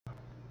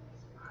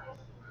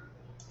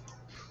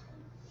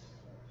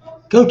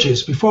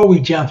Coaches, before we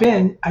jump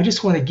in, I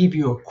just want to give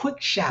you a quick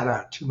shout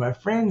out to my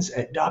friends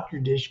at Dr.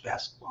 Dish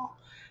Basketball.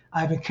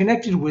 I've been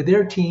connected with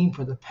their team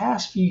for the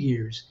past few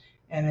years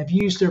and have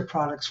used their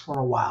products for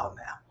a while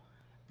now.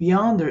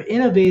 Beyond their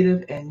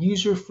innovative and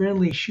user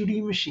friendly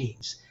shooting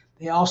machines,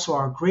 they also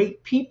are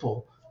great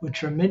people with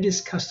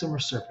tremendous customer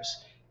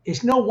service.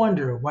 It's no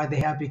wonder why they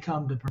have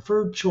become the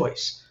preferred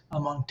choice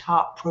among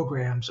top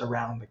programs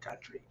around the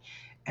country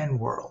and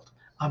world.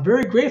 I'm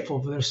very grateful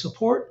for their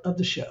support of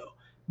the show.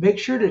 Make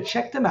sure to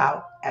check them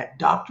out at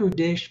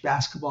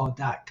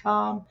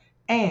drdishbasketball.com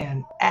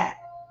and at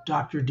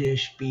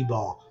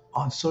drdishbball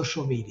on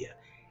social media.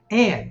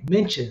 And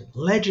mention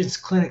Legends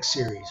Clinic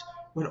Series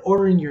when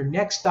ordering your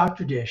next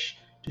Dr. Dish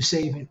to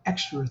save an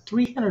extra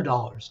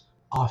 $300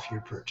 off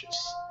your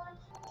purchase.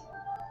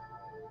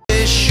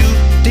 A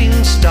shooting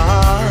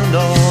star and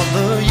all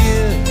the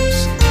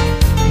years,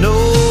 no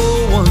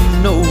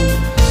one knows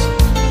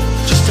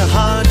just how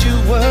hard you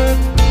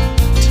worked,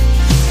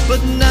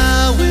 but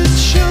now it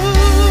shows.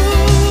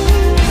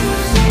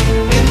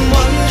 In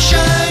one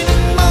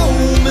shining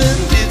moment,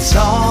 it's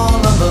all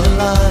on the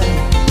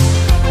line.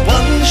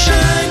 One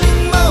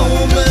shining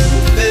moment,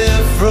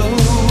 they're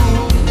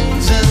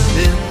frozen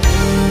in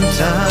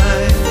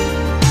time.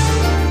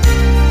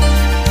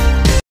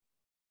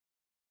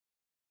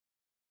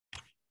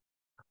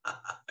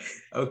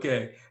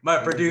 Okay, my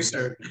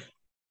producer.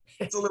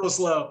 It's a little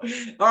slow.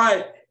 All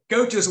right,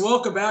 coaches,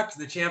 welcome back to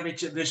the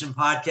Championship Vision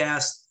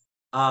podcast.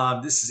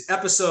 This is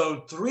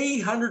episode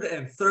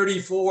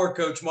 334,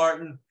 Coach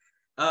Martin.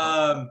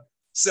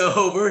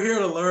 So we're here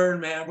to learn,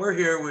 man. We're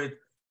here with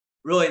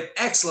really an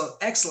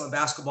excellent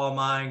basketball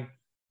mind,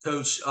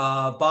 Coach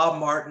Bob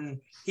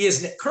Martin. He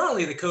is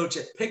currently the coach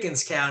at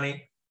Pickens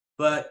County,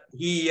 but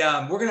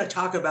we're going to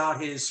talk about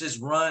his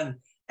run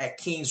at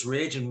Kings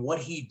Ridge and what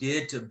he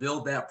did to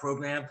build that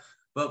program.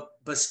 But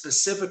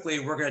specifically,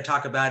 we're going to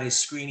talk about his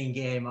screening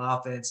game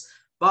offense.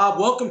 Bob,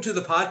 welcome to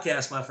the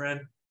podcast, my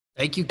friend.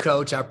 Thank you,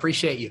 Coach. I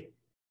appreciate you.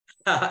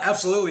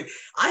 Absolutely.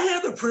 I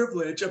had the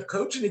privilege of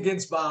coaching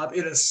against Bob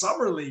in a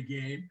summer league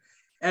game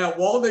at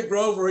Walnut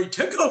Grove, where he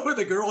took over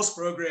the girls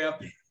program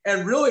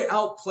and really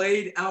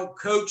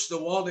outcoached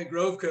the Walnut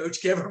Grove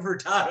coach, Kevin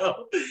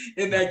Furtado,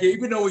 in that game,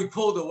 even though he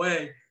pulled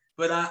away.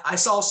 But I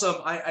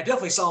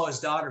definitely saw his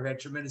daughter had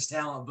tremendous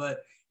talent,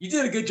 but you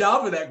did a good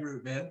job with that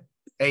group, man.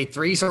 Hey,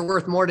 threes are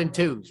worth more than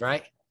twos,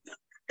 right?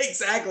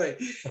 Exactly,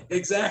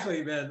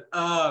 man.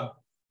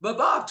 But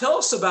Bob, tell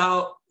us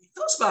about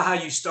how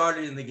you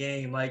started in the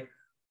game, like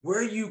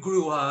where you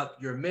grew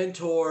up, your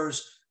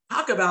mentors.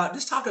 Talk about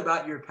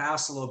your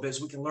past a little bit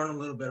so we can learn a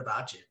little bit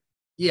about you.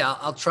 Yeah,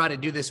 I'll try to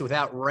do this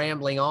without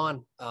rambling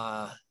on.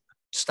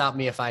 Stop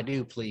me if I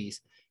do,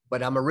 please.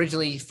 But I'm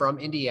originally from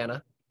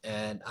Indiana,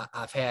 and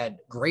I've had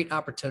great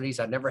opportunities.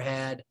 I've never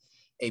had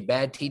a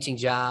bad teaching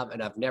job,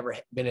 and I've never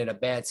been in a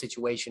bad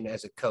situation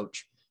as a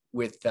coach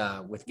with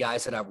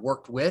guys that I've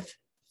worked with,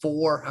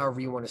 however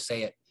you want to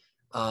say it.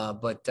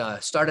 But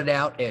started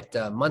out at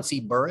Muncie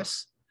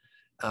Burris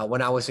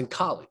when I was in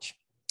college,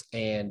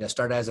 and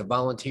started as a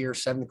volunteer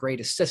 7th grade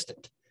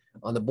assistant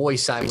on the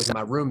boys' side with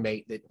my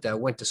roommate that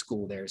went to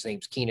school there. His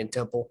name's Keenan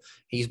Temple.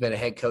 He's been a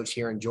head coach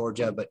here in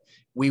Georgia, but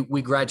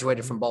we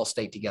graduated from Ball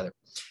State together.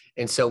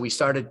 And so we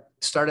started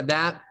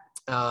that,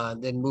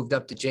 then moved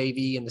up to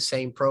JV in the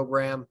same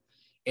program,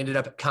 ended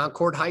up at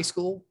Concord High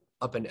School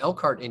up in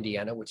Elkhart,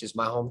 Indiana, which is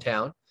my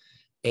hometown,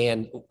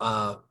 and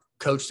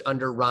coached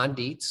under Ron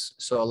Dietz.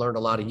 So I learned a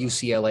lot of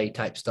UCLA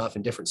type stuff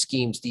and different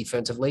schemes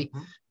defensively,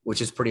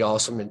 which is pretty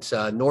awesome. It's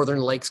Northern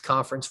Lakes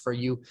Conference for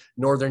you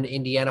Northern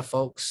Indiana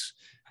folks.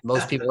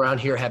 Most people around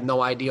here have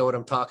no idea what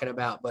I'm talking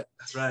about, but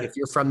that's right. If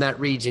you're from that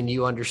region,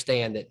 you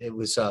understand that it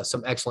was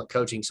some excellent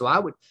coaching. So I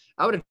would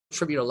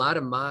attribute a lot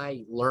of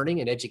my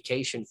learning and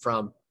education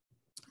from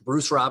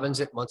Bruce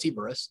Robbins at Muncie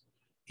Burris.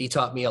 He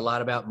taught me a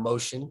lot about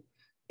motion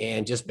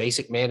and just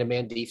basic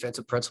man-to-man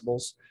defensive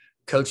principles.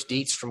 Coach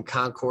Dietz from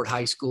Concord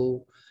High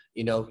School,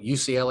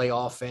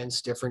 UCLA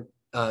offense, different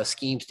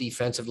schemes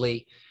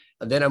defensively.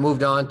 And then I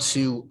moved on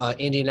to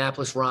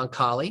Indianapolis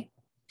Roncalli.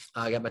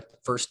 I got my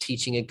first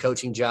teaching and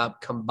coaching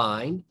job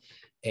combined,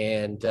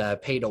 and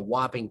paid a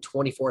whopping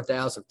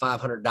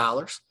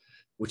 $24,500,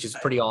 which is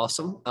pretty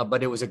awesome.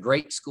 But it was a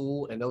great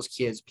school, and those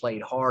kids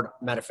played hard.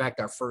 Matter of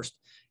fact, our first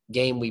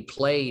game we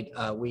played,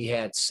 we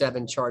had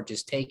 7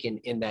 charges taken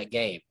in that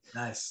game.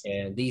 Nice.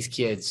 And these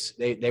kids,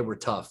 they were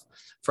tough.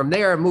 From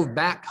there, I moved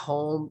back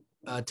home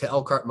to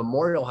Elkhart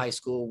Memorial High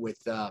School with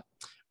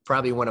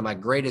probably one of my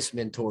greatest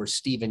mentors,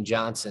 Stephen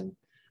Johnson.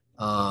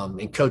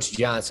 And Coach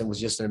Johnson was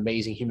just an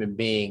amazing human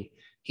being.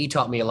 He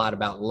taught me a lot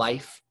about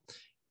life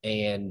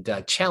and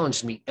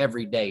challenged me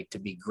every day to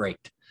be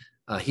great.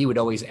 He would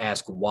always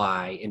ask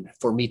why, and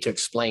for me to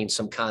explain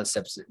some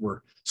concepts that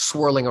were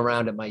swirling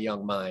around in my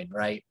young mind,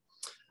 right?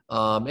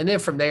 And then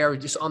from there,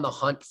 just on the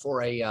hunt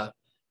for a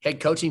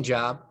head coaching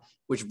job,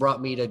 which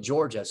brought me to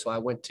Georgia. So I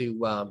went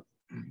to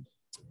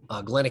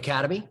Glenn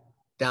Academy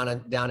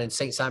down in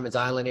St. Simon's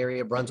Island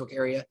area, Brunswick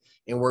area,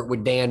 and worked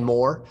with Dan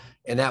Moore.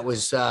 And that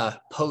was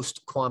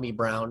post Kwame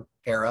Brown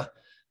era.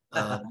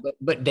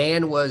 But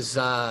Dan was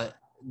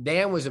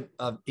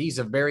he's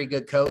a very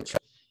good coach,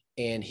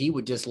 and he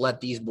would just let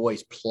these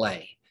boys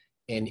play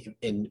and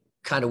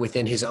kind of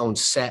within his own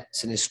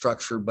sets and his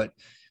structure, but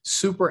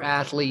super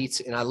athletes.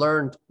 And I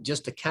learned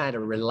just to kind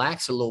of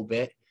relax a little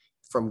bit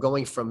from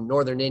going from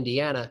Northern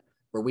Indiana,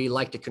 where we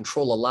like to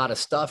control a lot of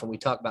stuff. And we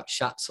talk about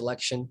shot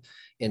selection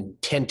and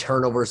 10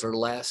 turnovers or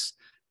less.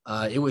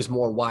 It was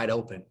more wide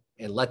open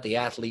and let the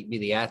athlete be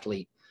the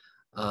athlete.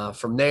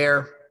 From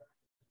there,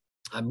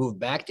 I moved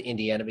back to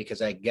Indiana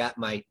because I got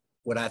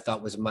what I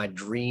thought was my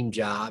dream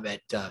job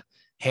at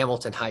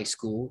Hamilton High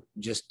School,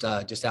 just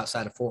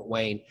outside of Fort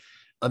Wayne.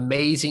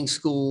 Amazing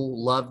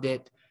school, loved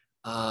it,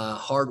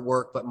 hard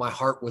work, but my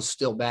heart was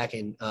still back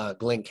in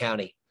Glenn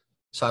County.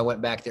 So I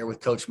went back there with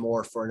Coach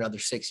Moore for another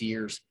 6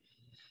 years.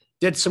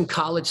 Did some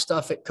college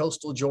stuff at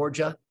Coastal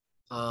Georgia.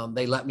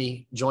 They let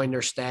me join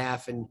their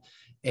staff,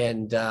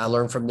 and I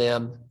learned from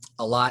them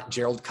a lot.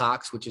 Gerald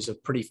Cox, which is a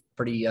pretty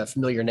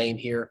familiar name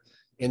here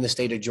in the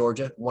state of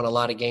Georgia, won a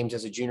lot of games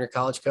as a junior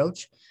college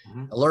coach.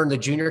 Mm-hmm. I learned the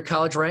junior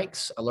college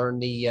ranks. I learned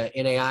the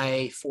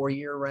NAIA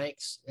 4-year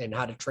ranks and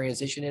how to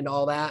transition into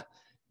all that.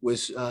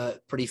 Was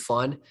pretty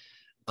fun.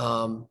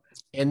 And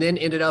then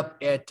ended up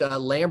at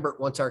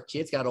Lambert once our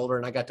kids got older,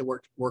 and I got to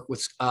work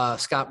with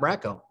Scott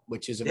Bracco,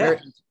 which is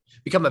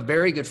become a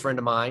very good friend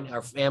of mine.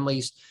 Our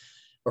families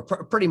are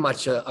pretty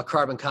much a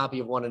carbon copy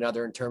of one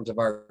another in terms of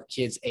our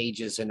kids'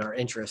 ages and our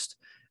interest.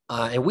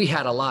 And we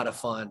had a lot of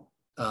fun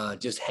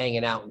just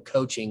hanging out and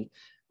coaching.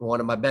 One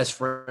of my best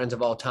friends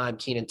of all time,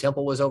 Keenan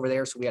Temple, was over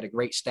there, so we had a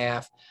great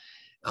staff.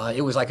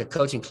 It was like a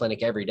coaching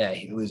clinic every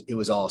day. It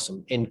was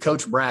awesome. And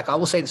Coach Brack, I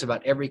will say this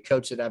about every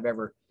coach that I've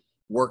ever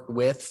worked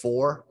with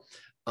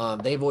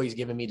they've always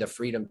given me the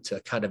freedom to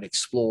kind of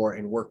explore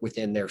and work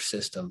within their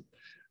system.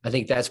 I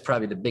think that's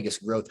probably the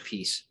biggest growth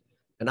piece.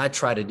 And I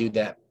try to do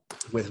that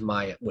with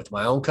my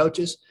own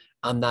coaches.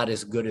 I'm not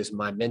as good as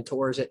my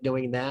mentors at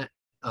doing that.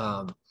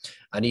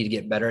 I need to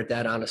get better at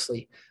that,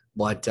 honestly.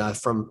 But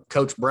from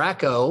Coach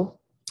Bracco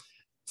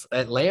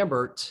at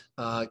Lambert,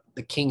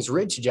 the Kings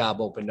Ridge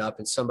job opened up,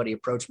 and somebody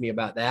approached me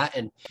about that.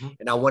 And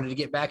I wanted to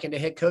get back into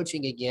head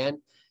coaching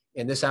again.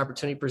 And this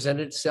opportunity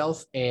presented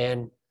itself,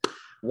 and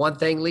one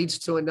thing leads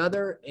to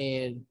another.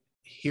 And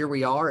here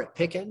we are at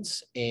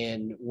Pickens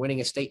and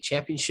winning a state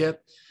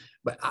championship.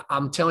 But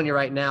I'm telling you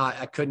right now,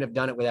 I couldn't have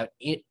done it without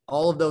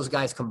all of those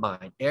guys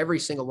combined. Every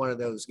single one of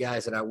those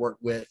guys that I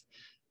worked with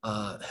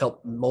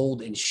helped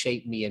mold and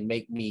shape me and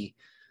make me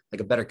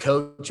like a better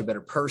coach, a better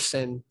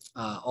person.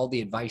 All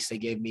the advice they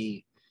gave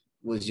me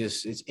was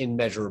it's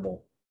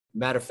immeasurable.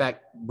 Matter of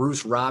fact,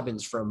 Bruce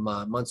Robbins from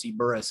Muncie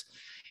Burris,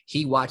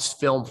 he watched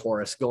film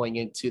for us going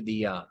into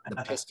the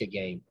Pisgah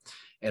game.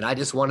 And I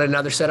just wanted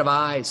another set of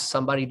eyes,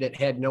 somebody that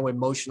had no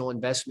emotional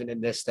investment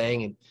in this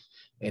thing.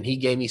 And he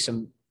gave me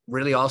some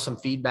really awesome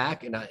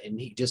feedback, and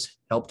he just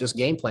helped us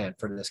game plan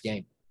for this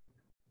game.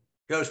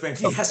 Coach, man,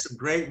 he has some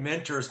great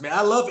mentors, man.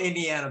 I love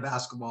Indiana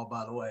basketball,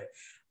 by the way.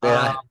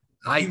 Yeah,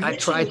 I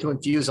try to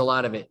infuse a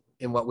lot of it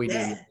in what we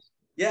do.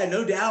 Yeah,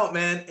 no doubt,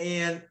 man.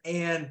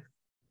 And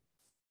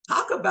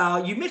talk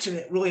about, you mentioned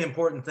a really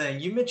important thing.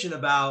 You mentioned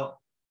about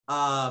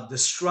the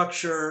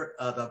structure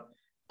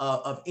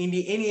of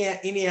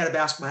Indiana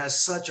basketball has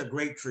such a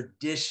great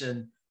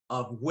tradition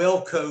of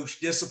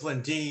well-coached,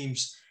 disciplined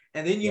teams.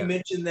 And then you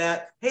mentioned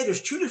that, hey,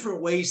 there's two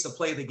different ways to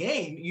play the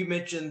game. You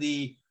mentioned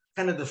the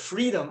kind of the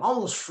freedom,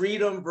 almost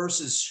freedom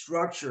versus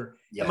structure.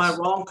 Yes. Am I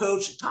wrong,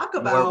 Coach? Talk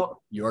about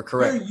you're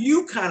correct. Where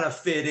you kind of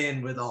fit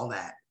in with all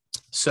that.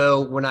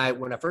 So when I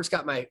first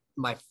got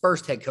my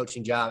first head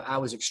coaching job, I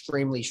was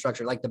extremely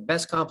structured. Like the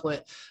best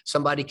compliment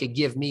somebody could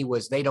give me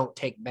was they don't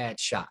take bad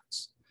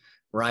shots,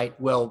 right?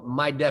 Well,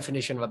 my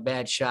definition of a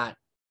bad shot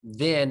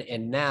then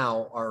and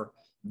now are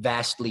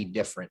vastly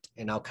different.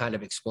 And I'll kind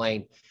of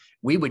explain.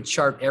 We would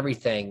chart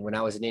everything when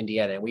I was in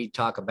Indiana, and we'd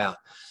talk about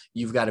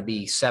you've got to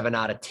be 7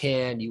 out of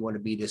 10. You want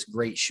to be this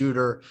great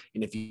shooter.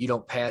 And if you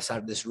don't pass out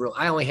of this rule,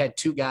 I only had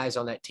 2 guys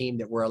on that team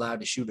that were allowed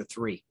to shoot a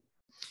 3.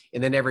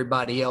 And then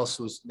everybody else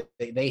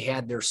they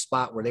had their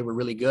spot where they were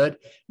really good,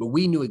 but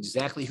we knew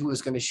exactly who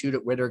was going to shoot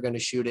it, where they're going to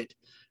shoot it.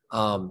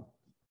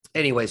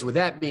 Anyways, with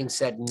that being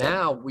said,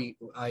 now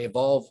I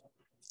evolved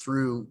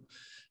through,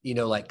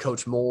 like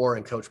Coach Moore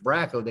and Coach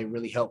Bracco. They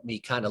really helped me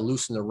kind of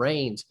loosen the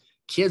reins.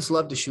 Kids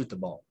love to shoot the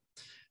ball.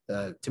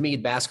 To me,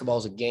 basketball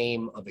is a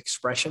game of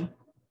expression,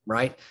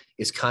 right?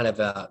 It's kind of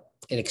an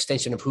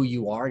extension of who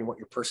you are and what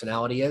your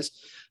personality is.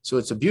 So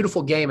it's a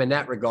beautiful game in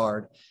that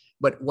regard.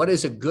 But what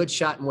is a good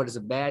shot and what is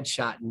a bad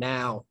shot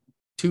now?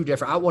 2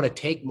 different. I want to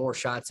take more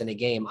shots in a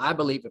game. I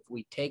believe if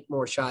we take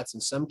more shots in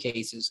some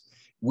cases,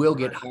 we'll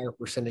get higher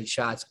percentage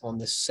shots on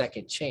the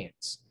second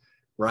chance,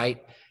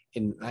 right?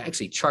 And I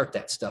actually chart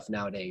that stuff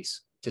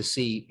nowadays to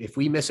see if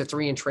we miss a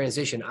 3 in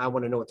transition, I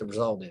want to know what the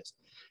result is.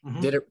 Mm-hmm.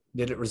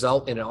 Did it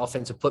result in an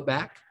offensive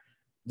putback?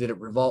 Did it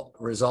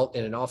result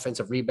in an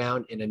offensive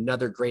rebound in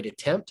another great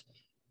attempt?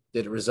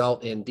 Did it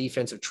result in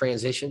defensive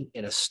transition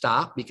in a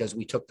stop because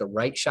we took the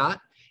right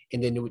shot?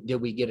 And then did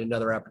we get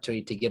another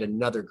opportunity to get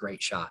another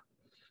great shot?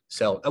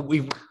 So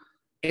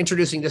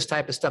introducing this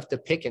type of stuff to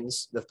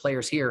Pickens, the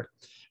players here,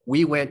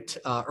 we went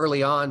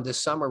early on this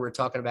summer, we were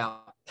talking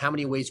about how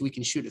many ways we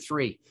can shoot a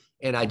three.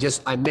 And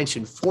I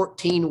mentioned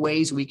 14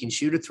 ways we can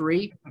shoot a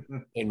three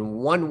and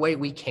one way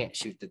we can't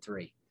shoot the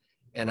three.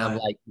 And I'm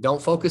like,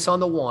 don't focus on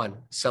the one,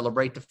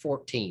 celebrate the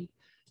 14.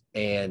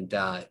 And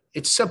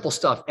it's simple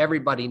stuff.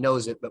 Everybody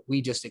knows it, but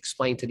we just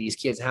explain to these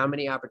kids how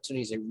many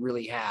opportunities they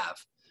really have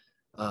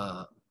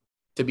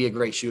to be a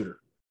great shooter.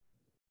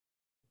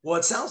 Well,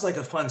 it sounds like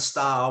a fun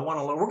style.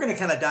 We're going to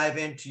kind of dive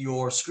into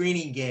your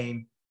screening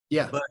game.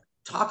 Yeah. But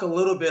talk a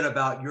little bit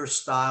about your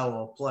style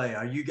of play.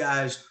 Are you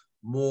guys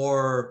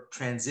more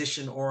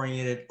transition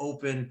oriented,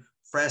 open,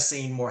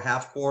 pressing, more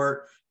half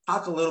court?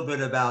 Talk a little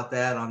bit about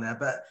that on that.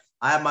 But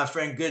I have my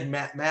friend good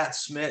Matt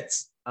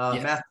Smith,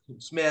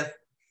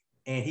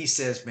 and he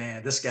says,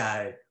 man, this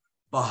guy,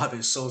 Bob,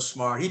 is so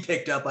smart. He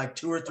picked up like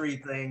 2 or 3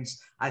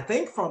 things, I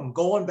think, from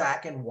going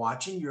back and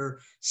watching your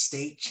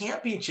state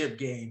championship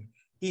game.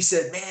 He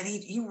said, man,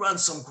 he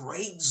runs some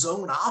great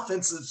zone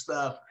offensive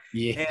stuff.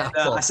 Yeah. And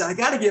I said, I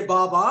got to get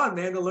Bob on,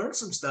 man, to learn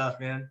some stuff,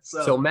 man.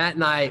 So Matt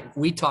and I,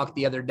 we talked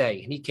the other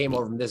day, and he came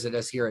over and visited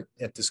us here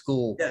at the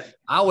school. Yeah.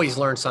 I always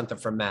learn something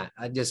from Matt.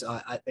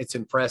 It's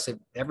impressive.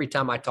 Every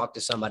time I talk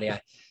to somebody,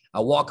 I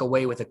walk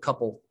away with a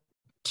couple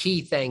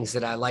key things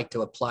that I like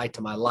to apply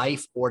to my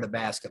life or to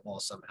basketball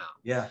somehow.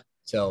 Yeah.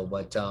 So,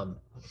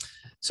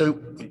 so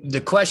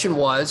the question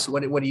was,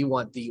 what do you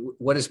want?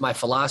 What is my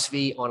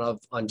philosophy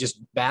on just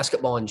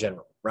basketball in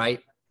general,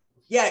 right?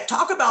 Yeah,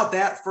 talk about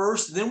that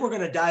first. Then we're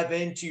going to dive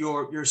into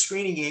your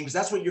screening game, because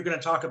that's what you're going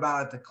to talk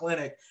about at the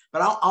clinic.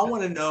 But I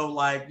want to know,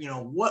 like,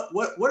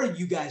 what are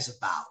you guys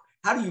about?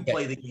 How do you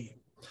play the game?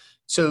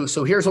 So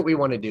here's what we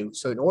want to do.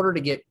 So in order to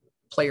get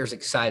players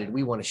excited,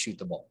 we want to shoot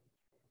the ball,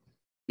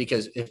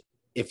 because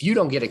if you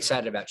don't get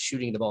excited about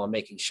shooting the ball and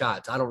making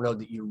shots, I don't know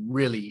that you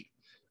really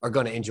are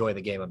going to enjoy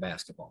the game of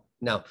basketball.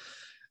 Now,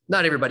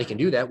 not everybody can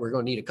do that. We're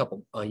going to need a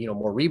couple,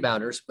 more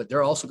rebounders, but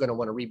they're also going to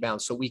want to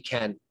rebound so we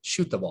can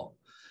shoot the ball.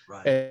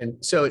 Right.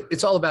 And so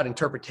it's all about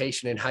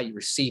interpretation and how you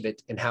receive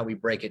it and how we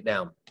break it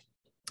down.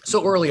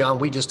 So early on,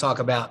 we just talk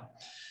about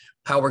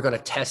how we're going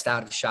to test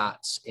out of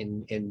shots.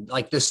 In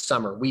like this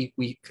summer, we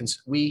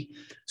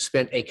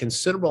spent a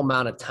considerable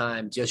amount of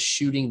time just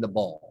shooting the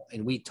ball,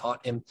 and we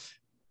taught him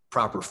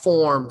proper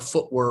form,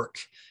 footwork,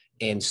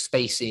 and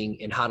spacing,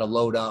 and how to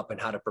load up and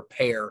how to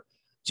prepare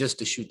just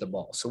to shoot the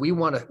ball. So we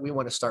want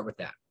to start with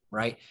that,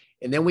 right?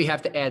 And then we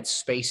have to add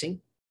spacing,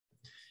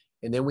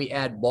 and then we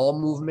add ball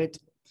movement,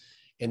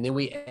 and then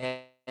we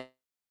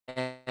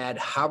add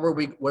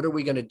what are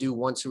we going to do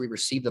once we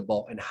receive the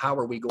ball, and how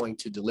are we going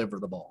to deliver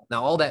the ball?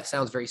 Now, all that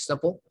sounds very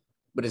simple,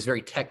 but it's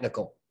very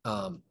technical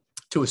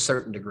to a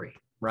certain degree,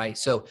 right?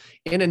 So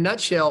in a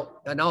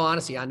nutshell, in all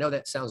honesty, I know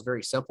that sounds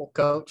very simple,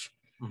 Coach,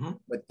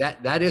 but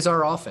that is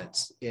our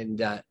offense.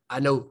 And I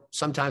know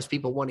sometimes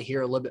people want to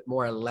hear a little bit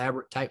more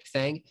elaborate type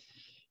thing,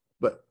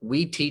 but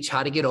we teach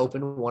how to get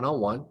open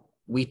one-on-one.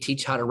 We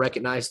teach how to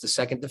recognize the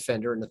second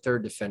defender and the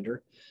third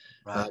defender.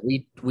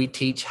 Right. We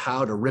teach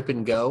how to rip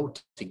and go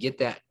to get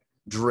that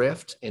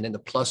drift, and then the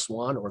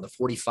 +1 or the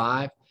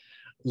 45,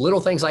 little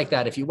things like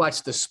that. If you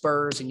watch the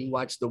Spurs and you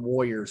watch the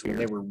Warriors when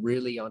they were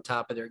really on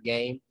top of their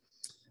game,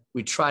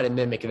 we try to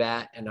mimic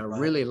that. And I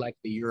really like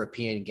the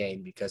European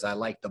game because I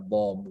like the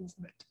ball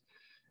movement.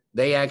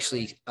 They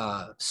actually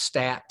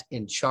stat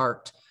and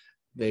chart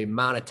the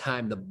amount of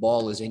time the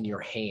ball is in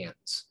your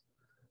hands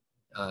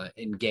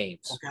in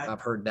games. Okay.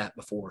 I've heard that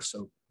before.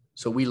 So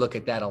we look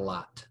at that a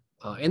lot.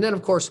 And then,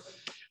 of course,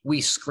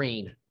 we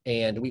screen,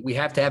 and we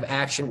have to have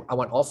action. I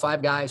want all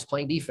 5 guys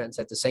playing defense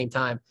at the same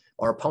time.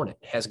 Our opponent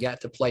has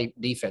got to play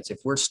defense. If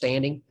we're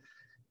standing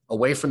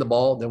away from the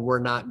ball, then we're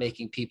not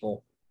making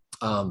people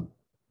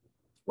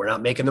we're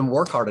not making them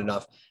work hard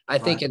enough. I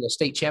think in the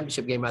state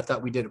championship game, I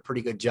thought we did a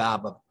pretty good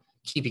job of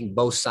keeping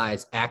both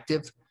sides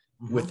active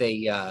with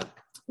a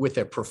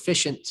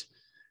proficient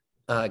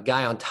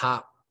guy on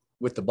top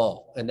with the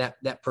ball. And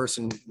that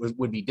person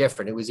would be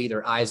different. It was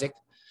either Isaac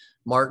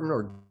Martin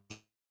or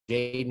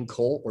Jaden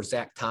Cole or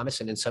Zach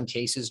Thomas, and in some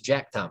cases,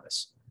 Jack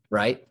Thomas,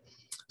 right?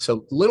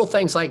 So little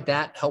things like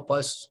that help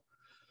us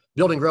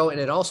build and grow, and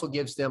it also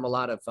gives them a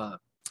lot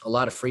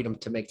of freedom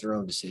to make their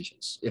own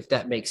decisions, if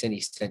that makes any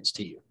sense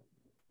to you.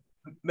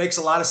 Makes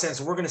a lot of sense.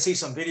 We're going to see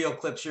some video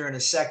clips here in a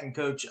second,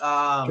 Coach.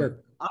 Sure.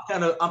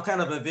 I'm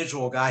kind of a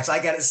visual guy, so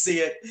I got to see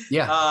it.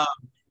 Yeah.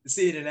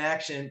 See it in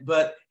action.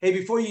 But hey,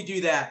 before you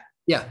do that,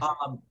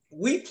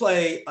 we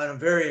play on a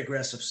very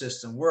aggressive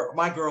system.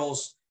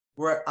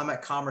 I'm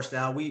at Commerce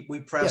now. We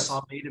press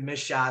on made and miss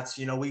shots.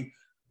 We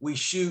do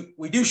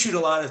shoot a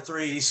lot of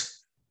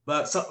threes,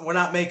 but we're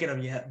not making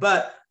them yet.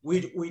 But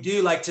we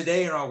do, like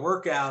today in our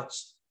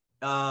workouts.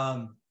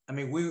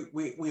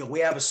 We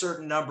have a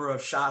certain number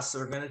of shots that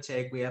we're going to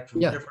take. We have from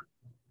different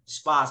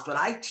spots, but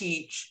I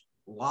teach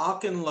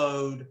lock and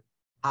load,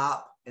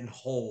 hop and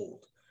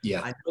hold.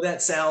 Yeah, I know that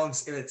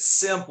it's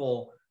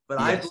simple, but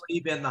I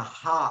believe in the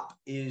hop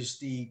is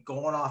the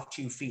going off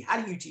 2 feet.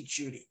 How do you teach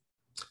shooting?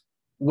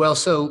 Well,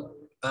 so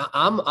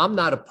I'm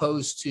not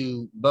opposed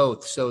to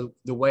both. So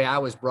the way I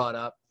was brought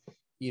up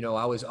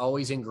I was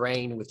always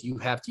ingrained with you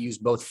have to use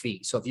both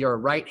feet. So if you're a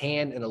right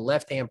hand and a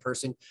left hand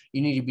person,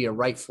 you need to be a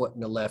right foot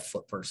and a left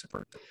foot person.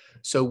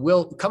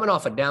 So coming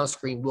off a down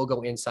screen, we'll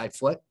go inside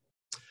foot.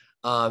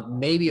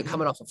 Maybe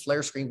coming off a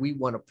flare screen, we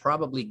want to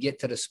probably get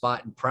to the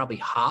spot and probably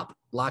hop,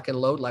 lock and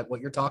load, like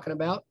what you're talking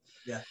about.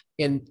 Yeah.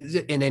 And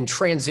in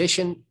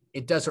transition,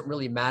 it doesn't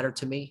really matter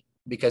to me,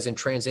 because in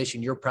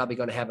transition, you're probably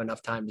going to have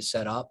enough time to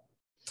set up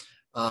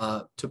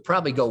to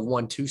probably go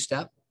 1-2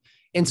 step.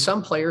 And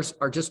some players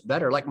are just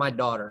better, like my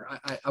daughter.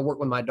 I work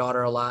with my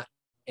daughter a lot,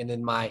 and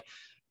then my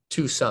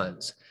two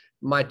sons.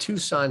 My two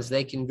sons,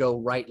 they can go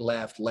right,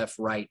 left,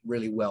 right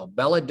really well.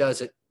 Bella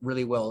does it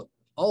really well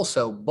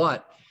also,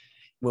 but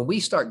when we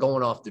start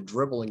going off the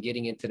dribble and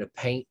getting into the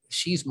paint,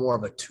 she's more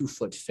of a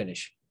 2-foot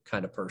finish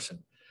kind of person.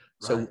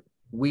 So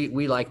Right.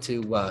 we like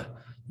to,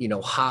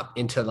 hop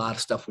into a lot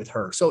of stuff with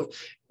her. So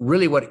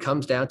really what it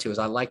comes down to is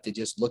I like to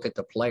just look at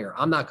the player.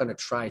 I'm not going to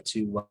try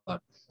to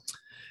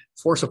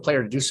force a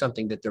player to do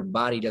something that their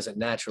body doesn't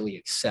naturally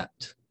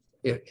accept,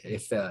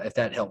 if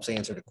that helps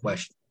answer the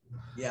question.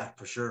 Yeah,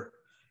 for sure.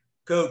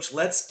 Coach,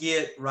 let's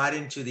get right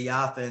into the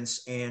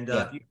offense. And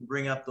if you can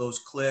bring up those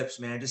clips,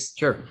 man, just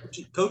Sure.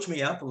 coach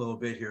me up a little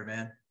bit here,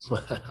 man.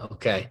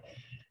 Okay.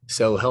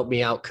 So help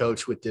me out,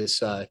 Coach, with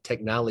this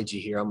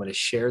technology here. I'm going to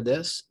share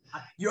this.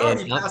 You're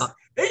already past.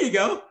 There you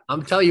go.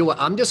 I'm telling you what,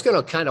 I'm just going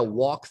to kind of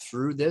walk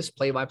through this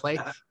play by play.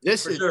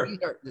 This is sure. These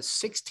are the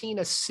 16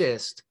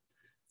 assists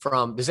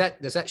from, does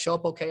that show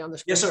up okay on the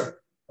screen? Yes, sir.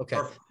 Okay.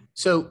 Perfect.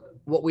 So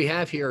what we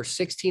have here are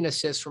 16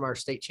 assists from our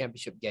state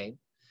championship game.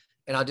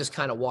 And I'll just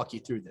kind of walk you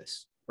through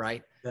this,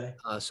 right? Okay.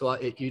 So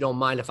you don't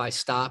mind if I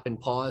stop and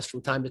pause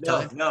from time to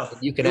time? No.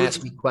 You can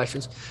ask me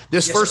questions.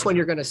 This Yes, first sir. one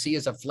you're going to see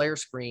is a flare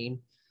screen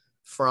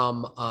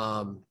from,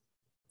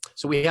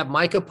 so we have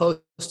Micah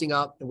posting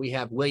up, and we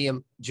have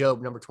William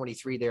Job, number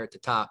 23, there at the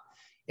top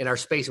in our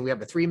space. And we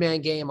have a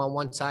 3-man game on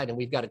one side, and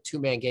we've got a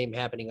 2-man game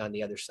happening on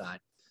the other side.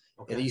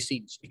 Okay.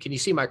 And can you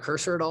see my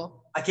cursor at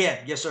all? I can.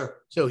 Yes, sir.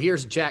 So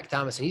here's Jack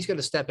Thomas, and he's going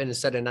to step in and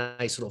set a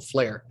nice little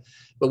flare.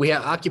 But we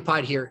have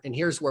occupied here, and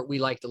here's what we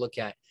like to look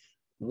at.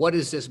 What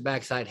is this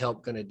backside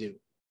help going to do?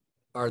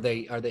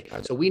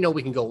 So we know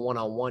we can go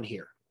one-on-one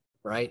here,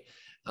 right?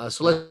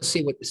 So let's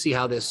see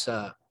how this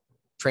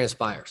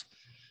transpires.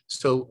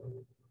 So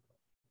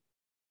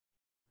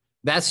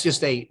that's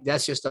just a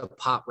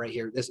pop right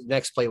here. This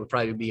next play would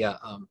probably be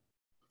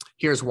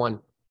here's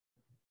one.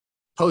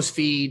 Post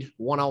feed,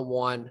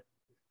 one-on-one.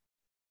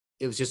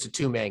 It was just a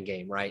 2-man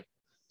game, right?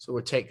 So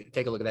we'll take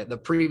a look at that. The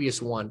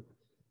previous one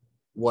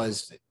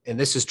was, and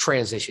this is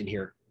transition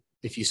here,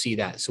 if you see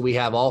that. So we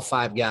have all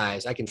 5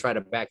 guys. I can try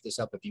to back this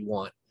up if you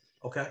want.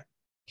 Okay.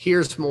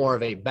 Here's more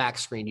of a back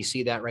screen. You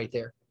see that right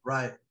there?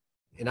 Right.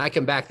 And I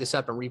can back this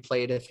up and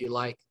replay it if you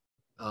like.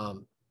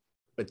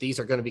 But these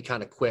are going to be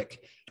kind of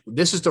quick.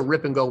 This is the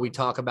rip and go we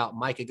talk about.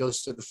 Micah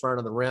goes to the front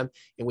of the rim,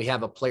 and we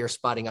have a player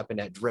spotting up in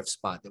that drift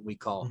spot that we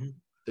call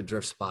the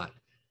drift spot.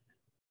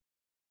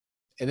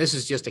 And this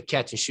is just a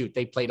catch and shoot.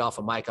 They played off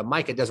of Micah.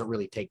 Micah doesn't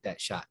really take that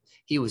shot.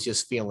 He was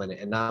just feeling it.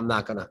 And I'm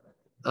not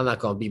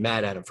gonna be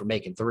mad at him for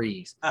making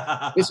threes.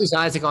 This is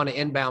Isaac on an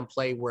inbound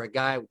play where a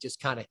guy just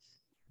kind of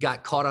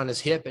got caught on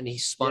his hip and he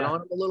spun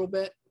on him a little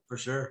bit. For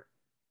sure.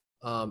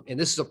 And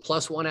this is a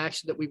 +1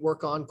 action that we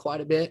work on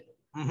quite a bit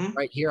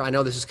right here. I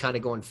know this is kind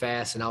of going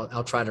fast, and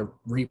I'll try to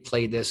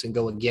replay this and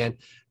go again.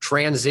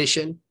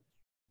 Transition.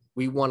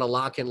 We want to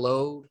lock and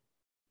load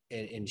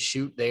and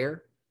shoot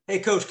there. Hey,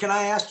 Coach, can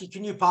I ask you,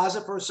 can you pause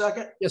it for a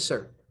second? Yes,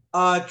 sir.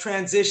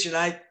 Transition.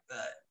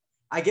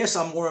 I guess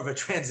I'm more of a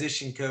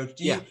transition coach.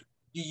 Do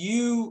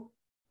you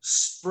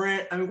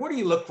sprint? I mean, what do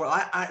you look for?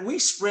 We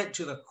sprint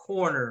to the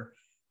corner.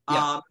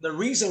 Yeah. The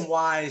reason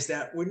why is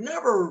that we're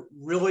never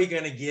really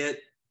going to get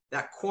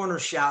that corner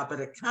shot, but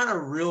it kind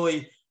of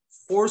really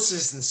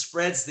forces and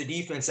spreads the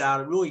defense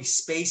out. It really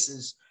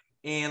spaces.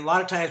 And a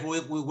lot of times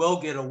we will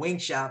get a wing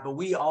shot, but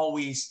we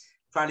always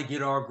try to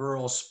get our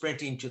girls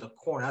sprinting to the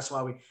corner. That's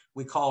why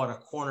we call it a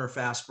corner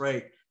fast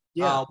break.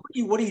 Yeah.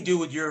 What do you do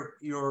with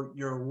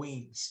your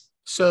wings?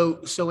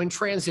 So in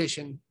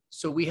transition,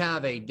 so we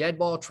have a dead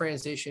ball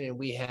transition and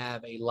we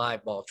have a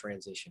live ball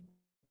transition.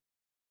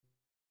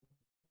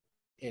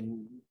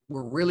 And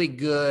we're really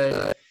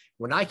good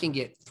when I can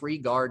get 3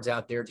 guards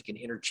out there that can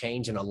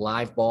interchange in a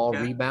live ball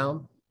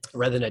rebound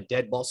rather than a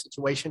dead ball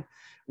situation.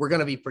 We're going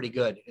to be pretty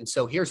good. And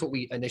so here's what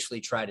we initially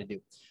try to do.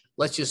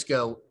 Let's just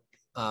go.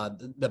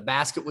 The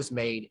basket was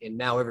made, and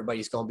now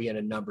everybody's going to be in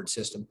a numbered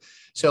system.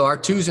 So our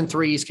 2s and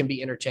 3s can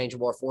be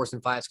interchangeable. Our 4s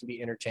and 5s can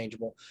be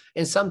interchangeable.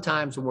 And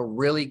sometimes when we're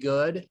really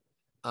good,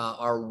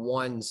 our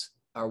 1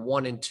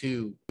 and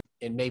 2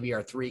 and maybe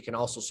our 3 can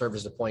also serve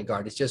as the point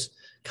guard. It's just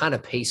kind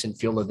of pace and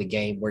feel of the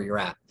game where you're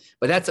at.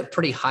 But that's a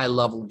pretty high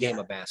level game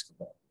of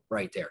basketball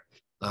right there,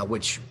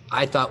 which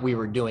I thought we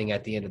were doing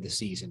at the end of the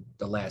season,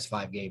 the last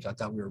 5 games. I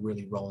thought we were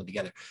really rolling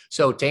together.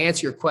 So to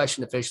answer your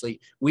question officially,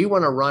 we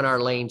want to run our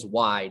lanes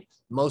wide.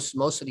 Most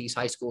of these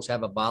high schools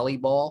have a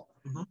volleyball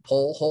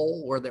pole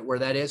hole where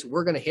that is.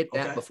 We're going to hit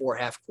that before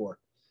half court.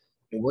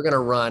 And we're going to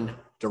run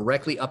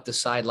directly up the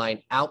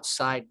sideline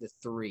outside the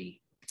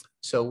 3.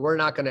 So we're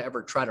not going to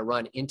ever try to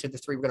run into the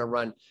three. We're going to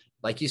run,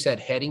 like you said,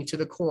 heading to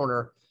the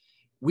corner.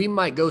 We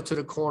might go to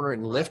the corner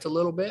and lift a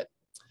little bit,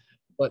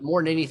 but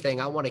more than anything,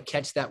 I want to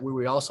catch that where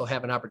we also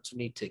have an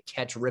opportunity to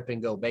catch, rip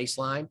and go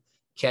baseline,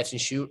 catch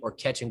and shoot, or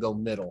catch and go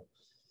middle.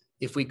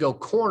 If we go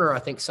corner, I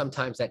think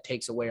sometimes that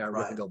takes away our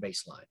rip and go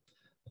baseline.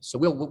 So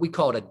we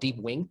call it a deep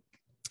wing.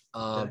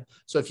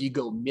 So if you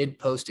go mid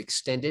post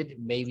extended,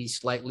 maybe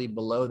slightly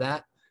below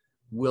that,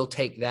 we'll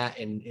take that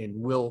and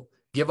we'll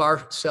give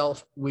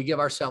ourselves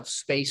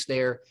space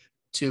there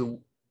to,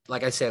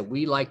 like I said,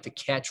 we like to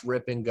catch,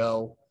 rip and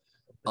go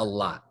a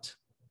lot.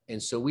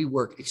 And so we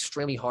work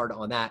extremely hard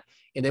on that.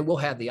 And then we'll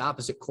have the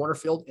opposite corner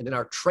field. And then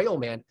our trail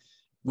man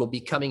will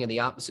be coming in the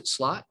opposite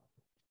slot.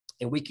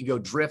 And we can go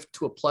drift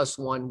to a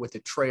 +1 with the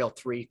trail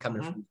 3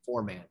 coming from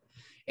 4-man.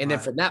 And then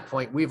from that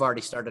point, we've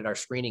already started our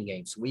screening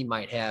game. So we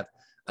might have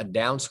a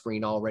down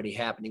screen already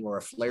happening, or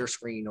a flare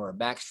screen or a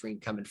back screen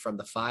coming from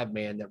the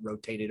 5-man that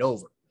rotated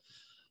over.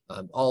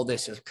 All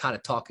this is kind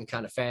of talking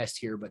kind of fast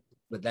here, but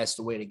that's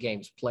the way the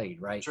game's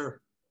played, right? Sure.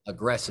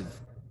 Aggressive.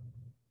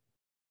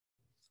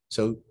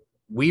 So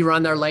we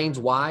run our lanes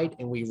wide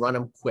and we run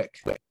them quick.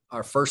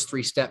 Our first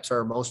 3 steps are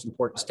our most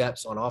important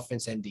steps on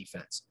offense and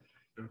defense.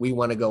 We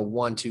want to go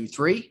 1, 2,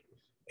 3,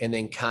 and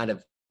then kind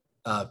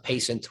of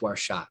pace into our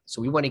shot.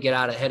 So we want to get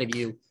out ahead of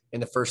you in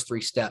the first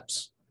 3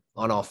 steps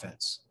on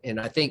offense. And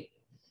I think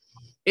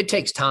it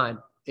takes time.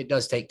 It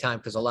does take time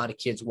because a lot of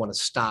kids want to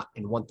stop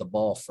and want the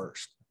ball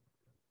first,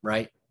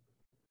 right?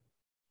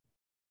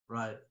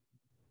 Right.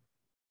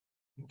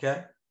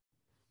 Okay.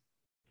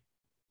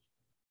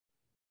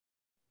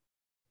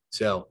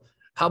 So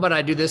how about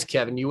I do this,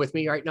 Kevin? You with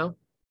me right now?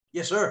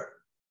 Yes, sir.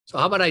 So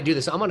how about I do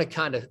this? I'm going to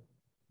kind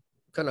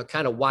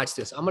of watch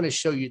this. I'm going to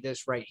show you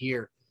this right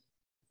here.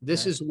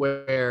 This is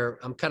where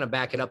I'm kind of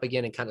back it up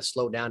again and kind of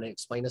slow down and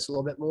explain this a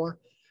little bit more.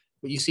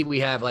 But you see, we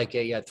have like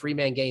a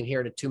 3-man game here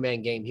and a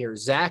 2-man game here.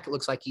 Zach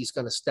looks like he's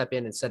going to step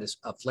in and set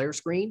a flare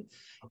screen,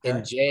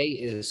 and Jay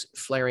is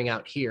flaring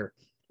out here.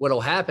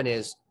 What'll happen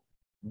is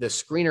the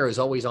screener is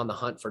always on the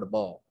hunt for the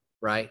ball,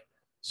 right?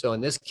 So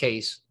in this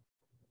case,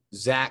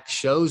 Zach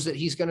shows that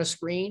he's going to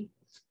screen,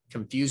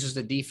 confuses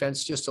the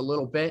defense just a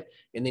little bit,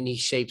 and then he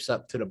shapes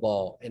up to the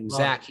ball. And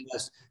Zach,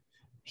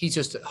 he's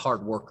just a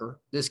hard worker.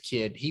 This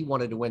kid, he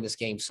wanted to win this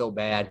game so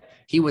bad.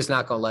 He was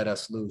not going to let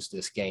us lose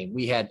this game.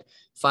 We had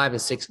 5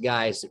 and 6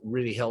 guys that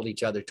really held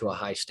each other to a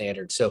high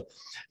standard. So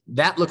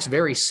that looks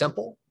very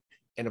simple.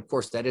 And of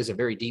course, that is a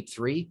very deep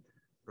 3.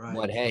 Right.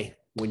 But hey,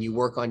 when you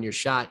work on your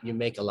shot, you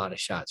make a lot of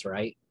shots,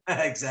 right?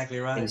 Exactly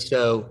right. And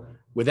so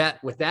with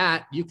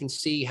that, you can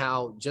see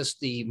how just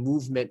the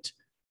movement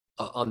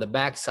on the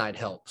backside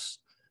helps.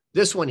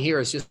 This one here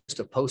is just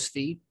a post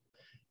feed.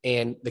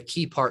 And the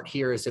key part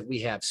here is that we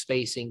have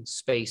spacing.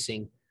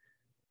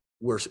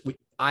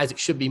 Isaac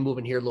should be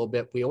moving here a little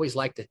bit. We always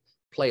like to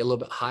play a little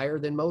bit higher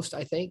than most,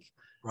 I think.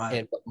 Right.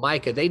 And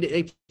Micah,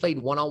 they played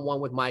one-on-one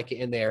with Micah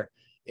in there.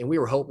 And we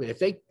were hoping if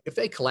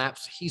they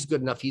collapse, he's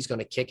good enough, he's going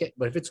to kick it.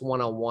 But if it's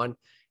one-on-one,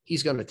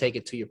 he's going to take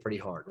it to you pretty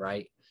hard,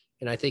 right?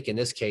 And I think in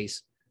this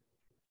case,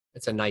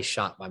 it's a nice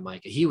shot by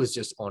Micah. He was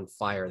just on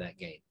fire that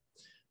game.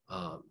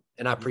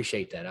 And I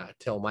appreciate that. I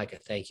tell Micah,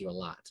 thank you a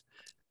lot.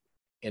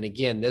 And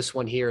again, this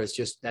one here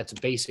is that's a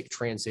basic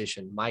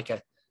transition.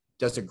 Micah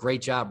does a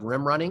great job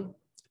rim running.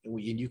 And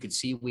you could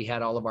see we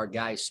had all of our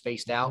guys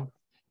spaced out.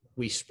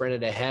 We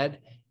sprinted ahead,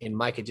 and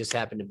Micah just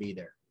happened to be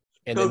there.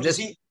 And Coach,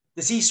 then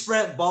does he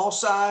sprint ball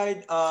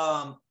side?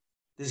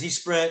 Does he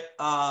sprint,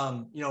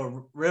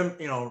 rim,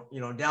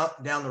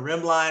 down the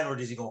rim line, or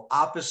does he go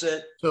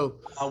opposite? So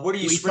what do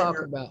you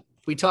talk about?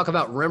 We talk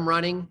about rim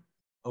running.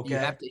 Okay. You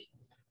have to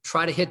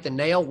try to hit the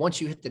nail. Once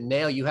you hit the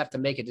nail, you have to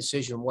make a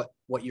decision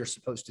what you're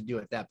supposed to do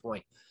at that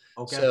point.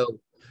 Okay. So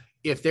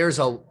if there's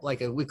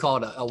we call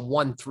it a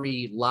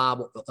 1-3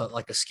 lob,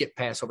 like a skip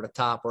pass over the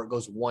top, or it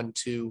goes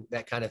 1-2,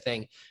 that kind of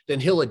thing, then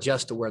he'll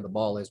adjust to where the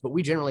ball is. But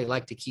we generally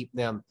like to keep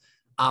them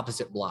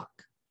opposite block.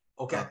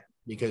 Okay.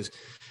 Because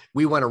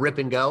we want to rip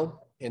and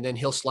go, and then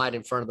he'll slide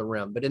in front of the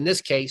rim. But in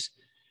this case,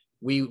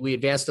 we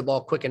advanced the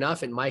ball quick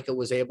enough, and Micah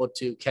was able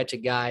to catch a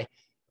guy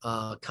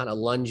kind of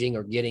lunging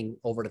or getting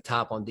over the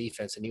top on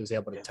defense, and he was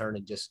able to turn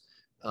and just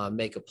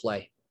make a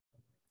play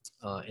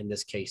in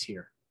this case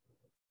here.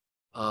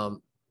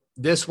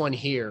 This one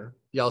here,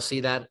 y'all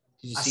see that?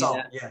 Did you see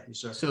that? Yeah, yes,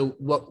 sir. So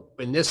what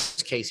in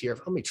this case here,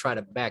 let me try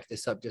to back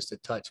this up just a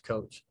touch,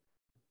 Coach.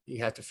 You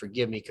have to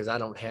forgive me because I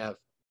don't have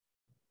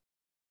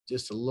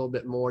just a little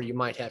bit more. You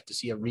might have to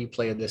see a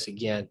replay of this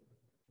again.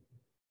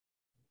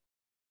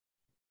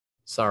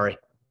 Sorry.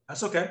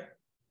 That's okay.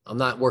 I'm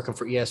not working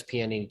for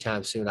ESPN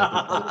anytime soon.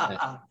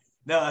 No,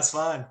 that's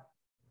fine.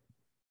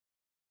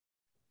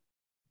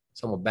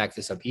 So I'm gonna back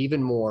this up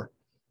even more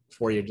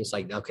for you. Just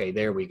like, okay,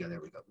 there we go.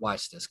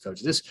 Watch this,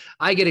 Coach.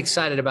 I get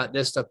excited about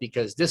this stuff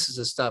because this is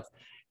the stuff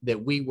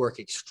that we work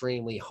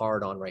extremely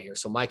hard on right here.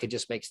 So Micah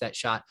just makes that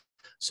shot.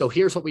 So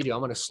here's what we do. I'm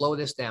going to slow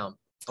this down.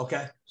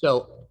 Okay.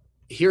 So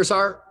here's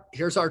our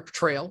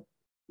trail.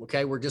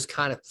 Okay. We're just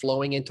kind of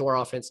flowing into our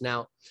offense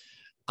now.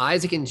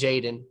 Isaac and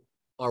Jaden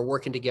are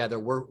working together.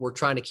 We're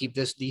trying to keep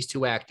these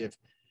two active.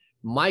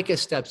 Micah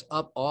steps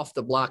up off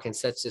the block and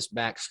sets this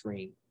back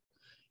screen.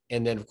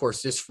 And then, of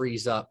course, this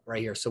frees up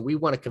right here. So we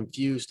want to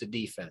confuse the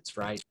defense,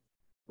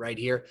 right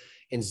here.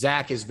 And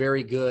Zach is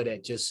very good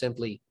at just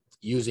simply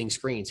using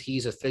screens.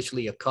 He's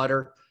officially a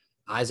cutter.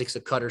 Isaac's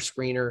a cutter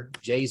screener.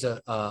 Jay's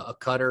a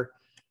cutter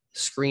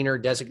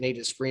screener,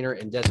 designated screener,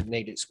 and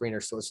designated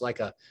screener. So it's like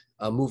a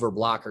mover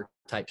blocker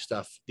type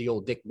stuff, the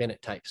old Dick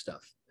Bennett type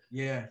stuff.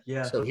 Yeah.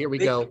 So here we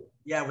go.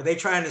 Yeah, were they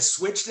trying to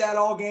switch that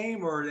all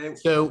game, or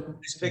so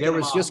there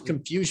was just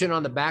confusion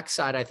on the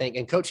backside, I think.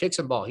 And Coach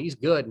Hicksonball, he's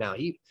good now.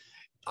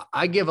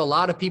 I give a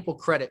lot of people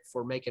credit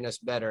for making us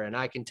better, and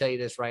I can tell you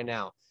this right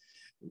now.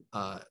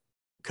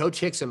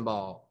 Coach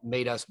Hicksonball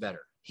made us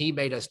better. He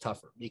made us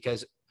tougher,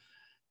 because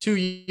 2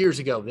 years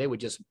ago they would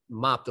just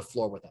mop the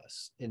floor with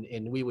us,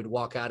 and we would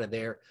walk out of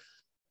there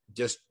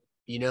just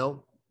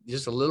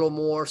a little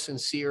more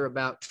sincere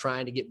about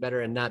trying to get better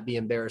and not be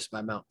embarrassed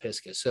by Mount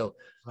Pisgah. So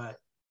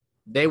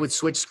they would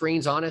switch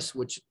screens on us,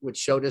 which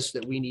showed us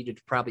that we needed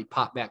to probably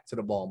pop back to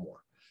the ball more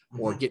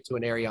or get to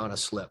an area on a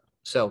slip.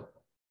 So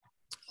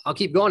I'll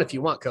keep going if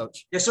you want,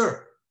 Coach. Yes,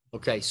 sir.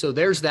 Okay, so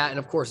there's that. And,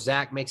 of course,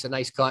 Zach makes a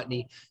nice cut, and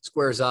he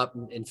squares up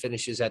and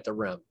finishes at the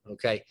rim.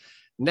 Okay,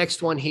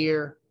 next one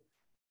here,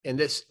 and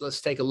this,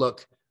 let's take a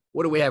look.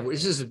 What do we have?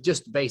 This is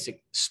just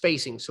basic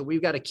spacing. So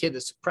we've got a kid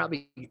that's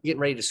probably getting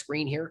ready to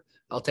screen here.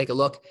 I'll take a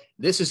look.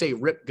 This is a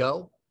rip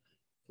go.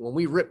 When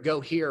we rip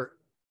go here,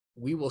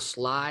 we will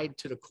slide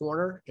to the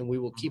corner, and we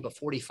will keep a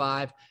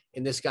 45,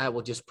 and this guy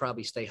will just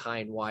probably stay high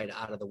and wide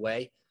out of the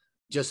way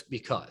just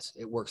because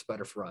it works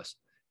better for us.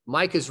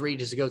 Micah's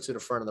read is to go to the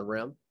front of the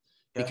rim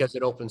because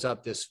it opens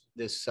up this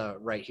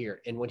right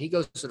here. And when he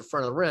goes to the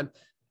front of the rim,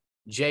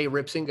 Jay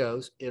rips and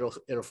goes.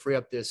 It'll free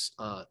up this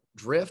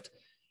drift.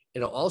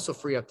 It'll also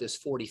free up this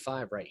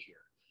 45 right here.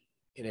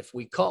 And if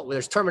we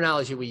there's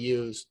terminology we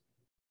use,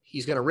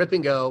 he's going to rip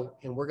and go,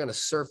 and we're going to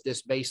surf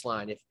this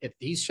baseline. If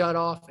he's shut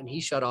off and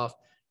he's shut off,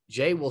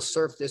 Jay will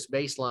surf this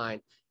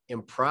baseline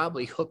and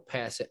probably hook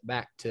pass it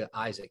back to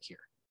Isaac here,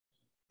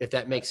 if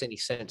that makes any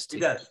sense to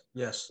you. It does,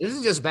 yes. This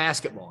is just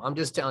basketball. I'm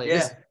just telling you.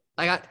 Yeah.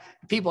 I got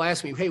people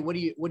ask me, hey, what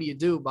do you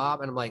do,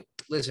 Bob? And I'm like,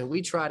 listen,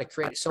 we try to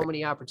create so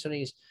many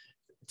opportunities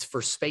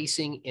for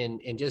spacing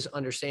and just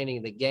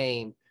understanding the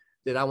game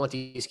that I want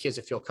these kids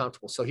to feel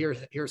comfortable. So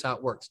here's how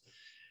it works.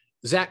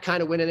 Zach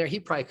kind of went in there. He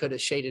probably could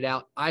have shaded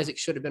out. Isaac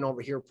should have been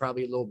over here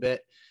probably a little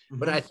bit.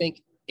 But I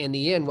think in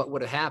the end, what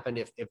would have happened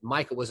if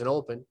Micah wasn't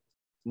open,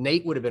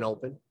 Nate would have been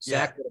open,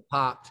 Zach would have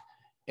popped,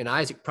 and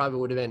Isaac probably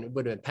would have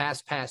been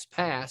pass,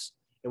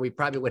 and we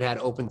probably would have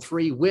had open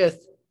three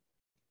with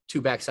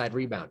two backside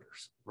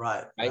rebounders.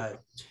 Right.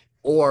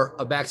 Or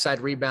a backside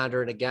rebounder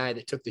and a guy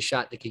that took the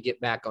shot that could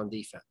get back on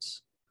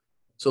defense.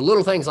 So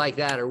little things like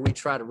that are we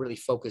try to really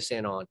focus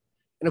in on.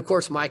 And of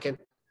course, Micah,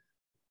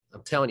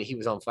 I'm telling you, he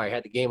was on fire,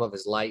 had the game of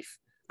his life.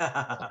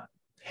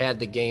 Had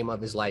the game of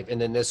his life. And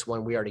then this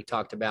one we already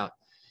talked about.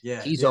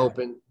 He's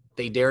open.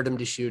 They dared him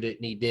to shoot it,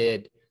 and he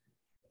did.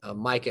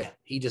 Micah,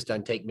 he just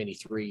doesn't take many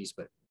threes,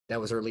 but that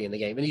was early in the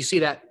game. And you see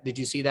that? Did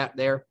you see that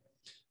there?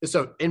 It's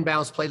an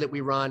inbounds play that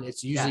we run.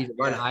 It's usually to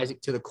run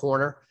Isaac to the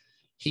corner.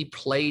 He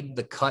played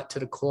the cut to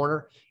the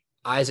corner.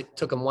 Isaac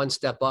took him one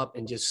step up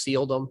and just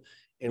sealed him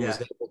and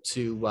was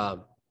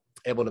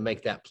able to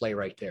make that play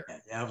right there.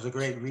 Yeah, it was a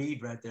great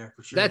read right there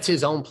for sure. That's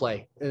his own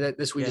play.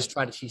 We just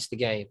try to teach the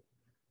game.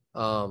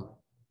 Now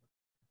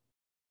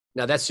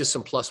that's just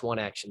some +1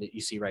 action that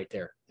you see right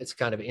there. It's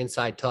kind of an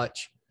inside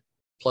touch,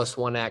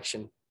 +1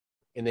 action,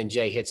 and then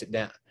Jay hits it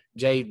down.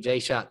 Jay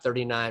shot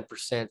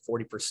 39%,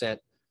 40%.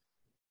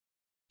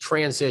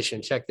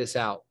 Transition, check this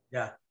out.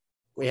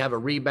 We have a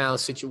rebound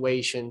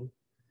situation.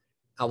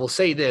 I will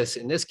say this,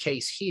 in this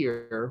case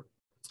here,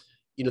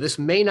 this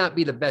may not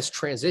be the best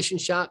transition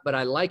shot, but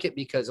I like it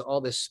because all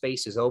this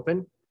space is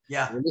open.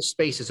 When this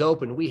space is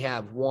open, we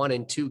have 1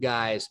 and 2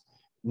 guys.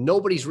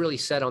 Nobody's really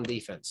set on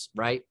defense,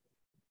 right?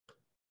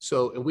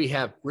 So we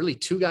have really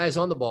 2 guys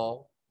on the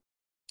ball.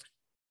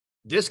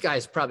 This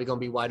guy's probably going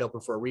to be wide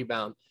open for a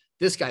rebound.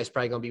 This guy's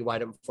probably going to be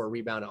wide open for a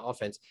rebound on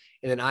offense.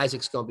 And then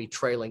Isaac's going to be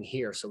trailing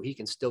here, so he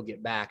can still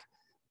get back.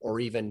 Or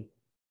even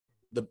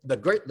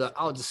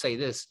I'll just say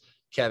this,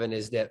 Kevin,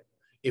 is that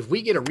if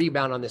we get a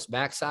rebound on this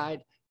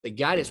backside, the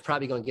guy that's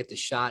probably going to get the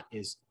shot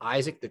is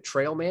Isaac, the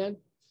trail man.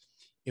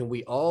 And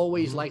we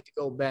always like to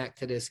go back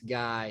to this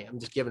guy. I'm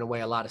just giving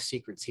away a lot of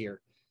secrets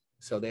here.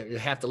 So they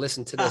have to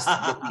listen to this,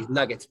 to get these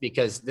nuggets,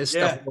 because this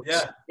stuff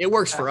works. It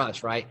works for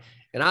us, right?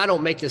 And I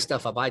don't make this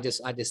stuff up. I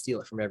just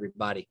steal it from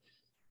everybody.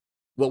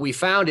 What we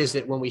found is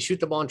that when we shoot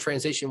the ball in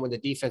transition, when the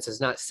defense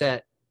is not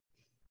set,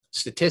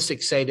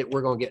 statistics say that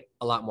we're going to get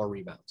a lot more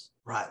rebounds.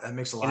 Right. That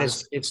makes a lot of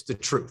sense. It's the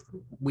truth.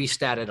 We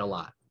statted a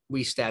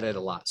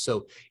lot.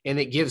 So, and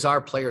it gives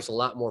our players a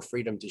lot more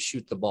freedom to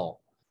shoot the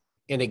ball,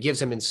 and it gives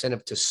them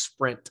incentive to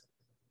sprint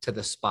to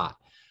the spot.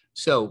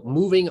 So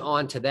moving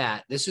on to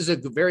that, this is a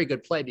very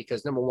good play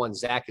because, number one,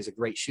 Zach is a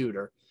great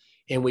shooter,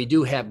 and we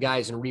do have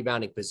guys in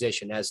rebounding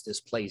position as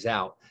this plays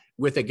out.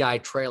 with a guy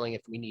trailing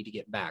if we need to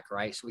get back,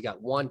 right? So we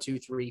got 1, 2,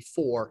 3,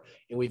 4,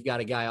 and we've got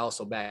a guy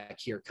also back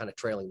here kind of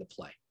trailing the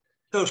play.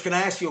 Coach, can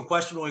I ask you a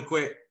question really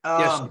quick?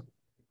 Yes.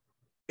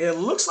 It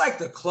looks like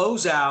the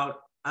closeout,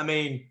 I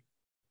mean,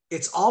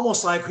 it's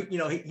almost like, you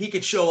know, he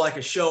could show like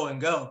a show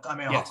and go. I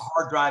mean, Yes. a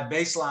hard drive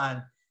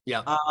baseline.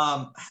 Yeah.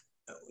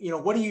 You know,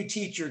 what do you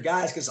teach your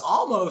guys? Because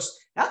almost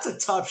that's a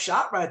tough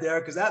shot right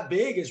there because that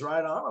big is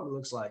right on him, it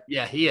looks like.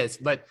 Yeah, he is.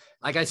 But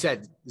like I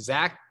said,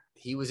 Zach,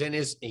 he was in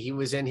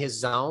his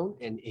zone,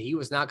 and he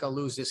was not going to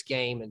lose this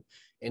game.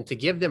 And to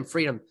give them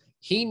freedom,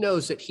 he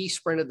knows that he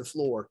sprinted the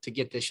floor to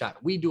get this shot.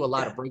 We do a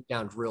lot of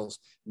breakdown drills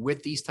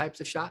with these types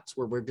of shots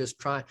where we're just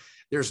trying.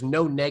 There's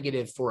no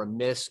negative for a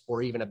miss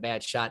or even a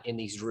bad shot in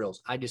these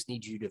drills. I just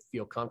need you to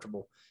feel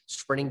comfortable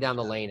sprinting down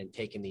the lane and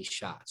taking these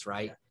shots,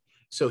 right? Yeah.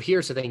 So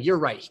here's the thing. You're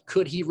right.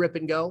 Could he rip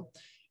and go?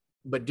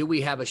 But do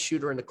we have a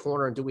shooter in the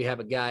corner, and do we have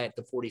a guy at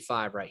the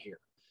 45 right here?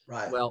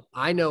 Right. Well,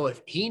 I know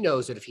if he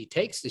knows that if he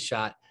takes the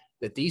shot,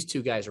 that these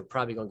two guys are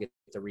probably going to get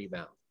the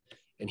rebound.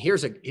 And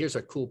here's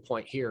a cool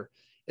point here.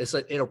 It's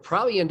like it'll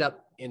probably end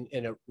up in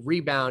a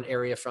rebound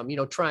area from, you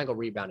know, triangle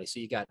rebounding. So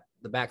you got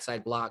the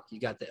backside block, you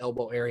got the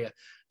elbow area.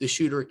 The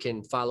shooter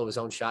can follow his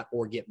own shot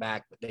or get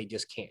back, but they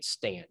just can't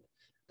stand.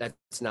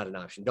 That's not an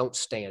option. Don't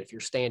stand. If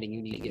you're standing,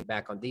 you need to get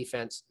back on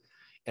defense.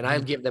 And I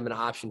give them an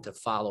option to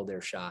follow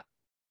their shot.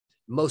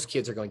 Most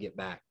kids are going to get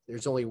back.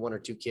 There's only 1 or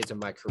 2 kids in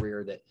my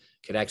career that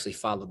could actually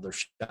follow their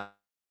shot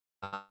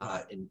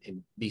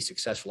and be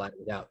successful at it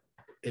without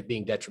it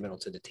being detrimental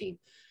to the team.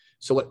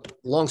 So what,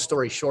 long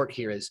story short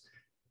here is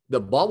the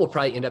ball will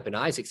probably end up in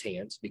Isaac's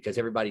hands because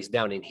everybody's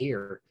down in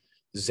here.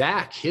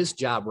 Zach, his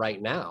job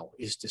right now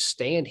is to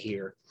stand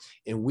here,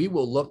 and we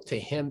will look to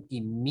him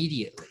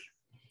immediately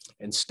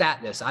and stat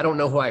this. I don't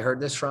know who I heard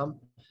this from,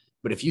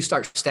 but if you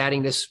start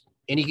statting this,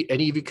 any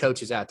of you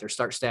coaches out there,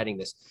 start statting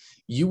this.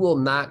 You will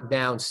knock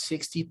down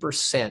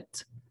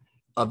 60%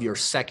 of your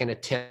second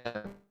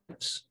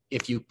attempts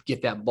if you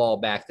get that ball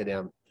back to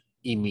them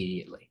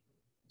immediately.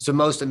 It's the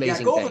most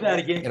amazing go thing. over that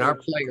again. And our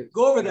players,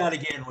 go over that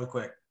again real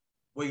quick.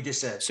 What you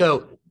just said.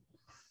 So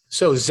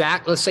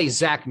Zach, let's say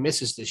Zach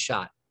misses the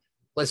shot.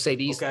 Let's say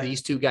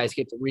these two guys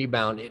get the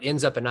rebound. It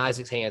ends up in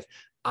Isaac's hands.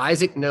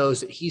 Isaac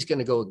knows that he's going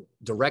to go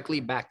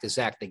directly back to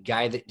Zach, the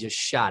guy that just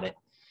shot it.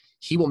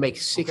 He will make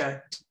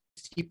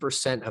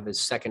 60% of his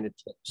second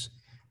attempts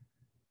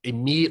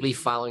immediately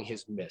following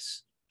his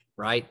miss,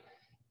 right?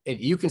 And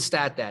you can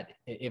stat that.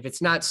 If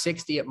it's not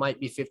 60, it might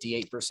be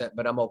 58%,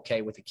 but I'm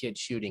okay with a kid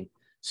shooting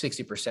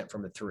 60%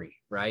 from a 3,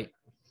 right?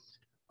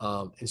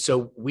 And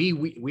so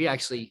we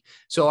actually,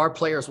 so our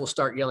players will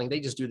start yelling. They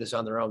just do this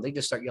on their own. They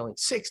just start yelling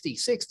 60,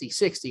 60,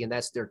 60, and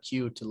that's their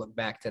cue to look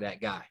back to that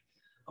guy.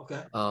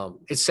 Okay.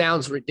 It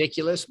sounds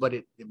ridiculous, but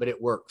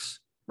it works,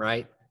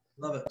 right?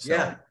 Love it. So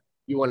yeah.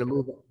 You want to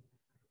move on?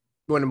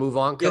 You want to move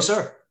on, Coach? Yes,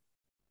 sir.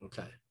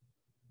 Okay.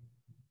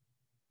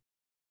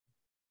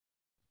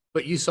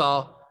 But you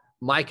saw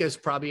Micah's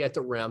probably at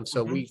the rim.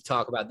 So we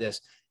talk about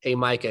this. Hey,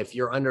 Micah, if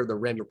you're under the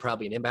rim, you're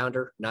probably an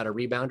inbounder, not a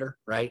rebounder,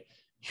 right?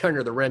 You're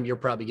under the rim, you're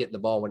probably getting the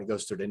ball when it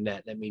goes through the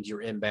net. That means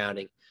you're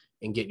inbounding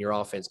and getting your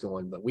offense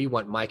going. But we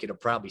want Micah to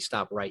probably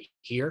stop right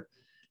here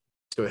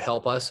to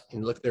help us.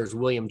 And look, there's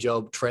William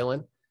Job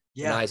trailing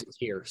and Isaac's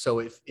here. So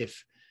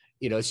if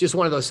you know, it's just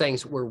one of those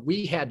things where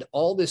we had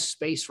all this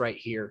space right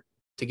here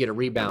to get a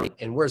rebound.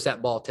 And where's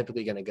that ball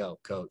typically going to go,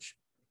 Coach?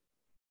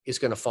 It's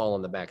going to fall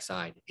on the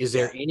backside. Is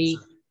there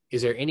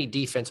any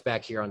defense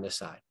back here on this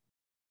side?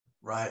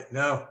 Right.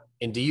 No.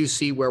 And do you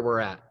see where we're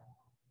at?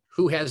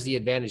 Who has the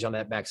advantage on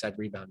that backside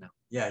rebound now?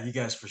 Yeah, you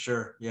guys for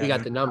sure. Yeah, we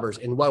got the numbers.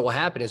 And what will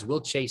happen is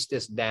we'll chase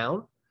this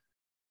down.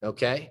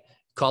 Okay.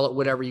 Call it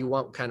whatever you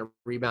want, what kind of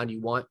rebound you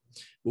want.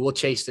 But we'll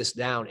chase this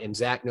down. And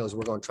Zach knows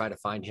we're going to try to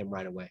find him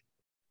right away.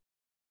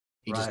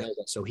 He just knows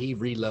that. So he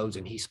reloads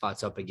and he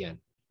spots up again.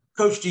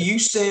 Coach, do you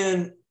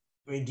send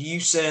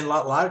a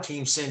lot of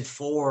teams send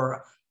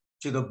 4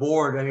 to the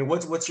board? I mean,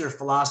 what's your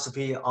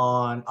philosophy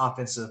on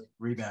offensive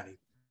rebounding?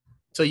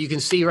 So you can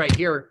see right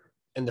here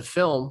in the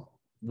film,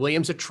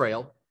 Williams a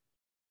trail.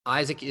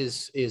 Isaac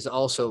is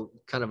also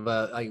kind of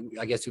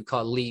I guess we'd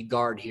call lead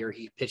guard here.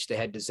 He pitched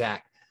ahead to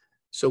Zach.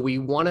 So we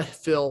want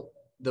to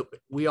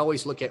we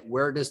always look at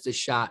where does the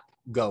shot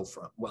go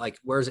from? Like,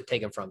 where is it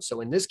taken from?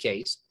 So in this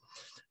case,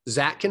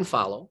 Zach can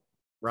follow,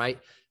 right?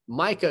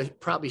 Micah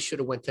probably should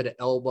have went to the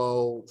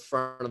elbow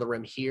front of the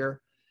rim here.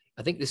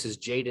 I think this is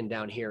Jaden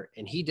down here,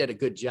 and he did a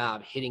good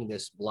job hitting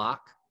this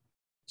block.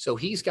 So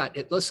he's got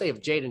it. Let's say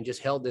if Jaden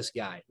just held this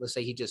guy, let's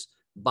say he just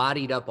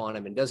bodied up on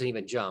him and doesn't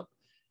even jump.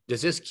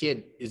 Does this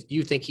kid,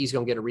 you think he's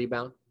going to get a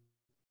rebound?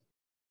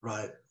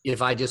 Right.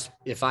 If I just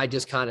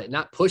kind of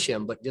not push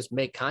him, but just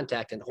make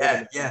contact and hold him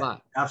in the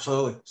spot.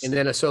 Absolutely. And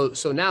then,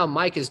 so now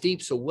Mike is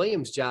deep. So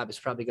Williams' job is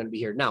probably going to be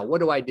here. Now,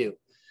 what do?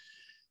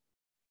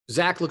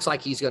 Zach looks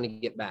like he's going to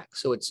get back.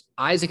 So it's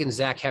Isaac and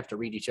Zach have to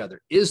read each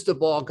other. Is the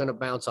ball going to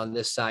bounce on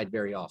this side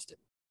very often?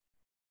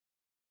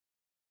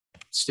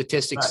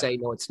 Statistics say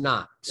no, it's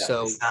not. Yeah,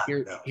 so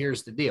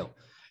here's the deal.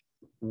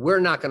 We're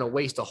not going to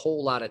waste a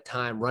whole lot of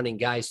time running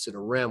guys to the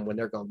rim when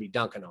they're going to be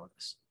dunking on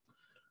us.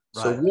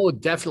 So we'll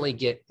definitely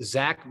get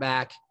Zach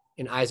back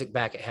and Isaac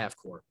back at half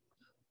court,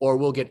 or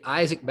we'll get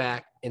Isaac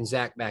back and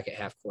Zach back at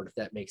half court, if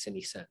that makes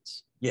any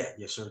sense. Yeah.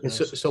 Yes, sir. And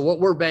so what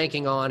we're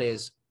banking on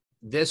is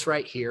this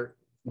right here.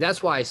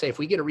 That's why I say if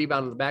we get a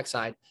rebound on the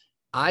backside,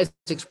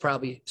 Isaac's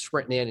probably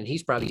sprinting in, and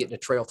he's probably getting a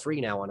trail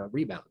 3 now on a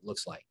rebound, it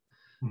looks like.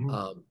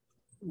 Mhm.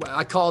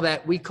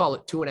 We call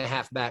it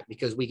 2.5 back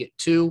because we get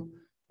 2,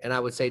 and I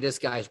would say this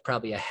guy is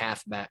probably a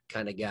half back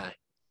kind of guy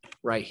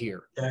right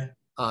here. Okay.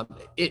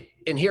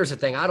 And here's the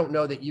thing. I don't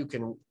know that you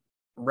can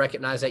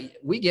recognize that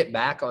we get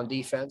back on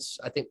defense,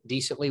 I think,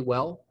 decently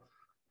well.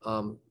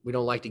 We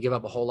don't like to give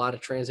up a whole lot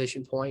of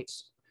transition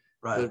points.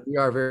 Right. But we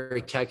are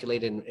very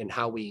calculated in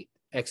how we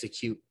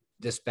execute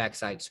this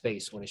backside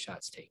space when a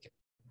shot's taken.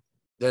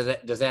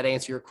 Does that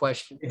answer your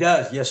question? It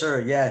does. Yes,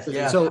 sir. Yes.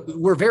 Yeah. So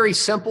we're very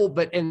simple,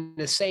 but in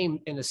the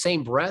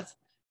same breath,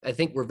 I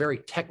think we're very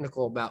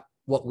technical about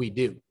what we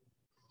do.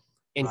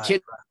 And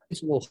kids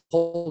will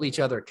hold each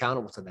other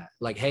accountable to that.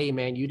 Like, hey,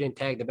 man, you didn't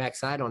tag the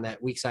backside on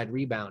that weak side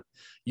rebound.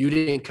 You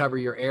didn't cover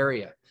your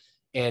area.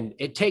 And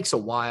it takes a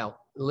while.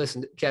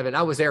 Listen, Kevin,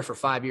 I was there for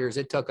 5 years.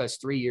 It took us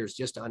 3 years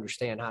just to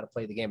understand how to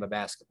play the game of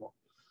basketball.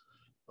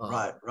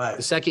 Right.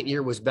 The second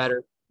year was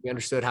better. We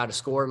understood how to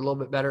score a little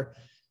bit better.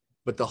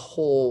 But the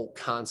whole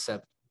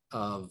concept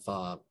of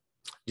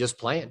just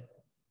playing,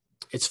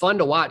 it's fun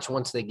to watch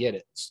once they get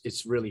it.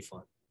 It's really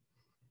fun.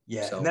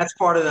 Yeah, So, and that's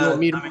part of the. You want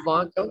me to move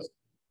on, Coach?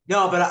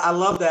 No, but I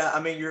love that.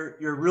 I mean,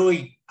 you're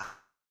really.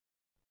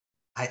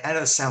 I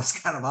know it sounds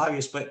kind of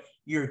obvious, but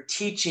you're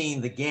teaching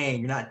the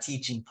game. You're not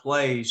teaching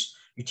plays.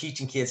 You're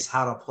teaching kids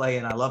how to play,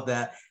 and I love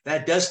that.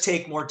 That does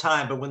take more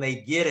time, but when they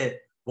get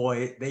it,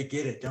 boy, they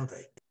get it, don't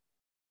they?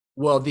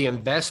 Well, the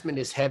investment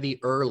is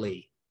heavy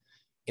early.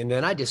 And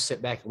then I just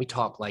sit back and we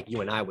talk like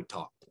you and I would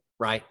talk,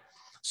 right?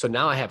 So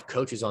now I have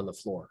coaches on the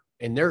floor,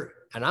 and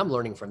I'm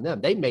learning from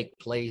them. They make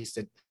plays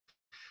that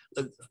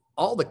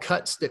all the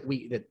cuts that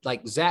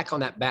like Zach on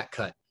that back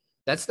cut,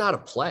 that's not a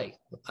play.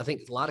 I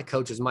think a lot of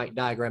coaches might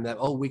diagram that,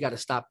 oh, we got to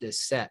stop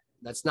this set.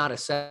 That's not a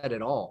set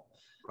at all.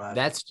 Right.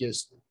 That's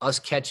just us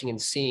catching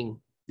and seeing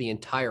the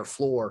entire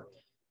floor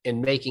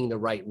and making the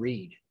right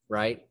read,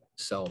 right?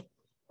 So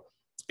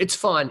it's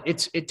fun.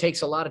 It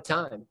takes a lot of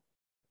time.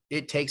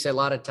 It takes a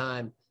lot of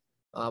time.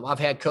 I've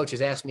had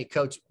coaches ask me,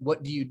 Coach,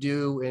 what do you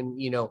do in,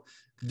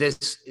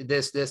 this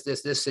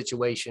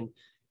situation?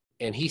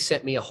 And he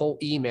sent me a whole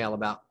email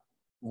about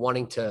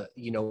wanting to,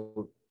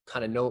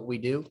 kind of know what we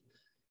do.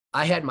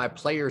 I had my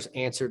players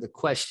answer the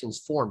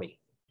questions for me,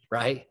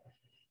 right?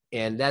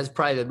 And that's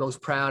probably the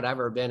most proud I've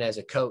ever been as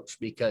a coach,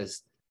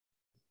 because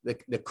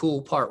the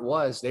cool part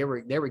was they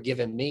were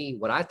giving me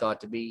what I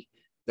thought to be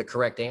the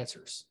correct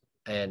answers.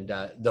 And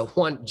the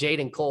one,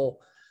 Jaden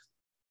Cole,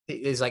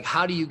 is like,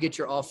 how do you get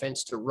your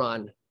offense to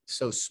run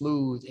so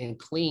smooth and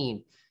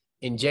clean?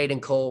 And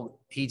Jaden Cole,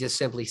 he just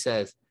simply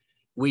says,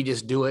 we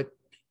just do it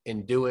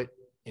and do it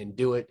and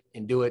do it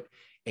and do it.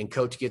 And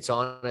coach gets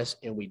on us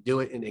and we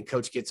do it. And then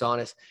coach gets on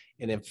us.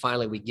 And then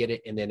finally we get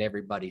it. And then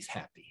everybody's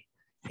happy.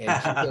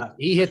 And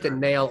he hit the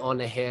nail on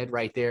the head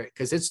right there,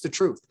 because it's the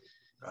truth.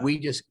 Right. We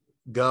just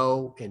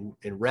go and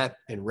rep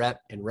and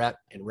rep and rep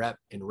and rep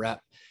and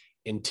rep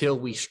until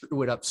we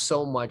screw it up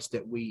so much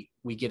that we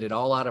get it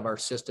all out of our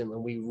system,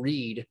 and we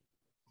read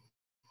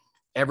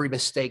every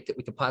mistake that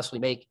we could possibly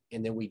make.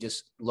 And then we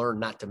just learn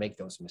not to make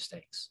those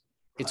mistakes.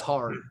 It's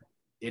hard.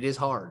 It is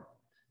hard.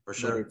 For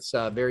sure. But it's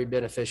very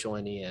beneficial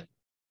in the end.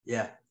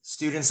 Yeah.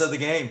 Students of the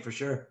game, for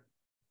sure.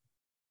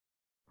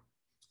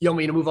 You want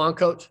me to move on,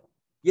 Coach?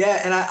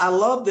 Yeah. And I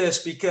love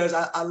this, because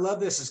I love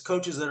this as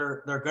coaches that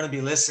are going to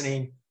be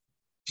listening.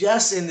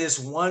 Just in this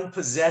one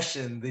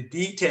possession, the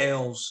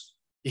details.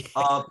 Do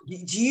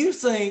you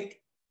think,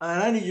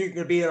 and I know you're going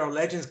to be at our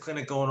Legends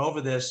Clinic going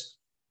over this,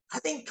 I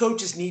think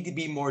coaches need to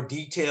be more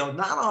detailed,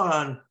 not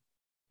on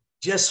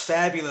just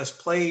fabulous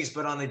plays,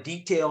 but on the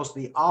details,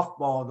 the off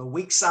ball, the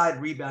weak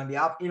side rebound, the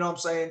off, you know what I'm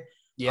saying?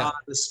 Yeah.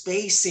 The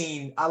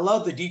spacing. I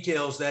love the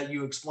details that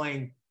you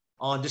explained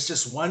on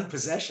just one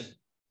possession.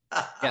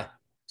 Yeah.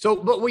 So,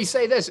 but we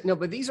say this,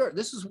 but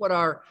this is what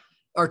our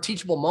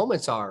teachable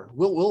moments are.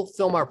 We'll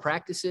film our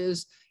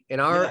practices in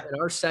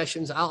our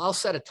sessions. I'll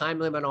set a time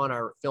limit on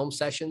our film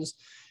sessions,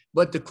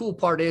 but the cool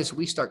part is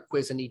we start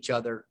quizzing each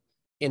other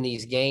in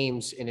these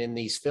games and in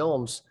these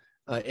films,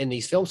 in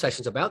these film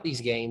sessions about these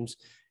games.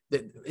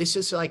 That it's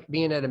just like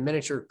being at a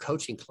miniature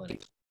coaching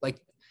clinic.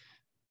 Like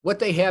what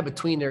they have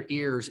between their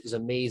ears is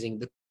amazing.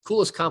 The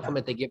coolest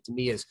compliment they give to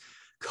me is,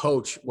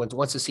 Coach,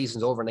 once the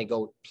season's over and they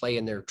go play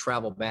in their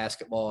travel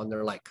basketball, and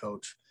they're like,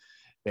 Coach,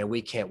 man,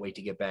 we can't wait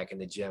to get back in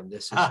the gym.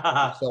 This is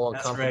so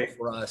uncomfortable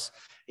for us.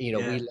 We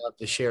love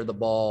to share the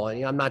ball.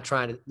 And I'm not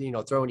trying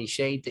to, throw any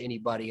shade to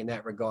anybody in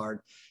that regard,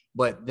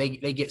 but they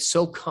get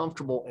so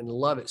comfortable and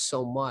love it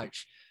so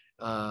much.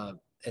 And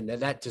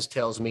that just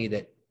tells me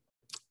that,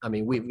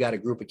 we've got a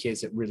group of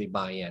kids that really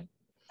buy in.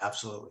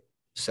 Absolutely.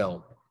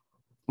 So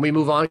can we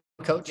move on,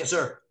 Coach? Yes,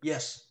 sir.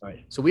 Yes. All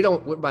right. So we're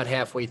about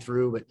halfway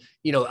through, but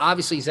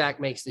obviously Zach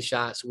makes the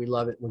shots. So we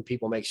love it when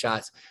people make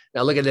shots.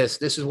 Now look at this.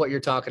 This is what you're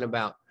talking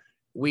about.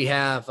 We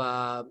have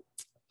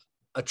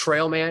a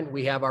trail man.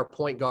 We have our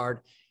point guard,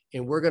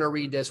 and we're going to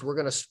read this. We're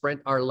going to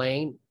sprint our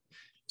lane.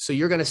 So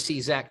you're going to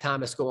see Zach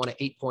Thomas go on an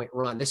 8-point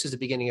run. This is the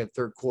beginning of the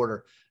third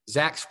quarter.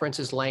 Zach sprints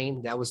his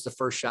lane. That was the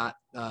first shot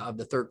of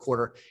the third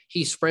quarter.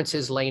 He sprints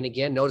his lane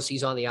again. Notice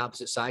he's on the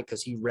opposite side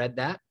because he read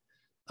that.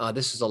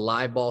 This is a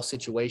live ball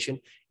situation,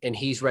 and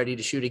he's ready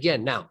to shoot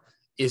again. Now,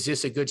 is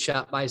this a good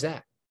shot by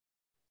Zach?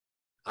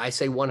 I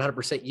say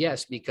 100%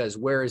 yes, because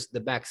where is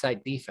the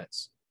backside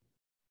defense?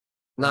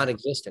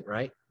 Non-existent,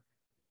 right?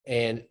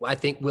 And I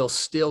think we'll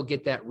still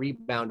get that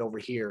rebound over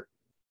here,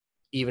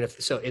 even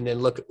if so. And then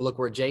look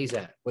where Jay's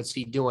at. What's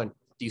he doing?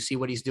 Do you see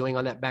what he's doing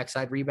on that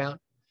backside rebound?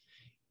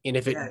 And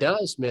if it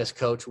does miss,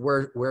 Coach,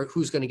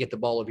 who's going to get the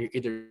ball over here?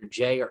 Either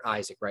Jay or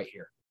Isaac right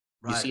here.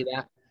 You see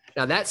that?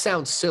 Now that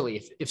sounds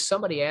silly. If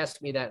somebody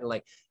asked me that and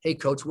like, hey,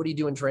 Coach, what do you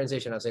do in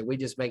transition? I'll say, we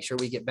just make sure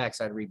we get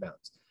backside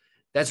rebounds.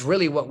 That's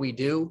really what we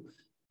do.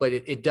 But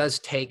it does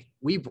take,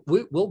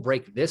 we'll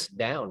break this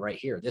down right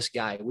here. This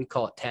guy, we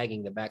call it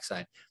tagging the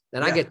backside.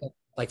 And I get that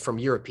like from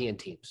European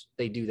teams.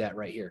 They do that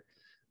right here.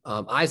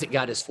 Isaac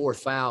got his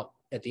 4th foul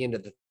at the end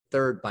of the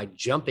third by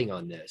jumping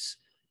on this.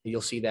 You'll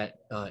see that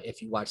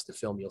if you watch the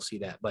film, you'll see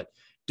that. But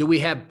do we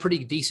have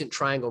pretty decent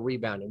triangle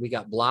rebounding? We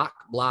got block.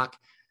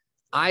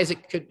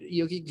 Isaac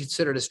you could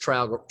consider this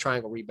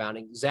triangle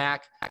rebounding.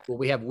 Zach, well,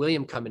 we have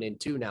William coming in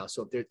too now.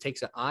 So if there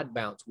takes an odd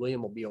bounce,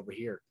 William will be over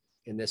here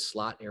in this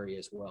slot area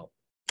as well.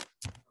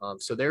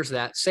 So there's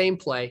that same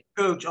play.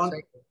 Coach,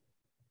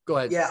 go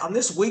ahead. Yeah, on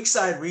this weak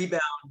side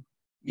rebound.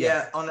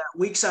 On that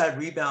weak side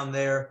rebound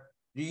there,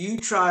 do you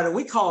try to,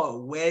 we call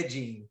it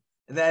wedging.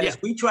 And that is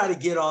we try to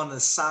get on the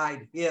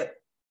side hip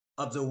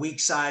of the weak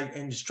side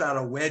and just try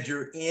to wedge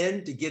her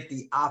in to get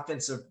the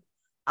offensive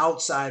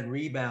outside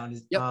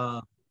rebound. Yep.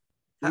 How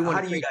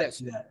do you guys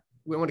do that?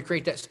 We want to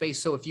create that space.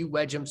 So if you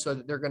wedge them so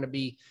that they're going to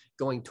be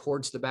going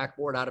towards the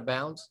backboard out of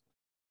bounds,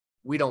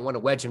 we don't want to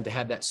wedge them to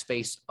have that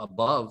space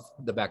above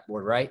the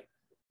backboard, right?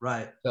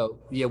 Right. So,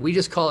 yeah, we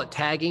just call it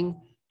tagging,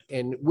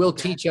 and we'll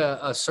teach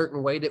a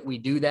certain way that we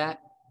do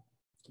that.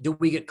 Do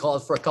we get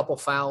called for a couple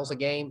fouls a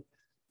game?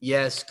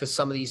 Yes, because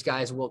some of these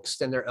guys will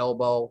extend their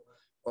elbow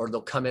or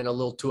they'll come in a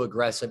little too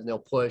aggressive and they'll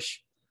push.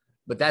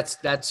 But that's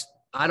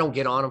I don't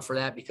get on them for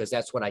that because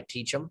that's what I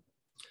teach them.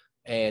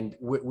 And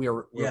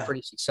we're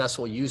pretty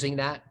successful using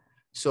that.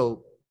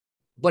 So,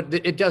 but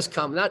it does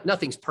come,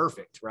 nothing's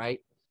perfect, right?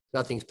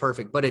 Nothing's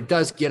perfect, but it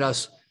does get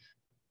us,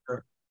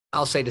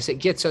 I'll say this, it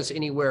gets us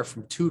anywhere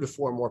from 2 to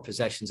 4 more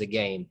possessions a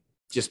game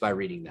just by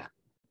reading that.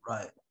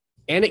 Right.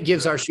 And it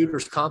gives our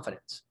shooters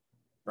confidence,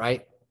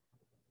 right?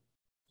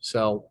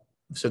 So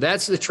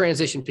that's the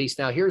transition piece.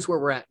 Now here's where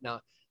we're at now.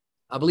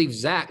 I believe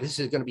Zach, this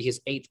is going to be his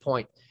 8th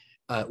point.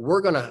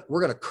 We're going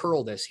to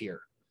curl this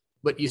here.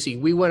 But you see,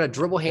 we went a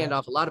dribble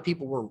handoff. A lot of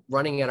people were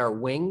running at our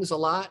wings a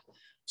lot.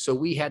 So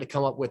we had to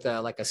come up with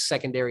like a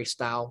secondary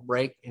style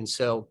break. And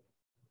so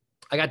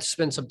I got to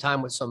spend some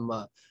time with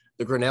some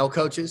the Grinnell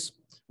coaches.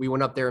 We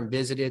went up there and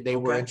visited. They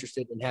were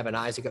interested in having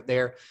Isaac up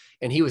there.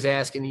 And he was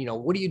asking,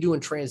 what do you do in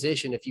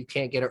transition if you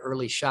can't get an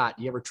early shot?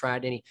 You ever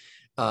tried any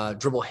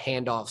dribble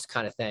handoffs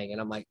kind of thing?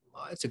 And I'm like,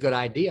 oh, that's a good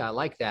idea. I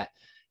like that.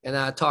 And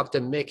I talked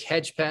to Mick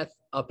Hedgepeth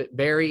up at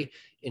Barry,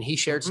 and he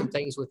shared some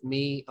things with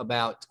me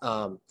about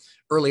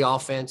early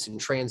offense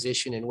and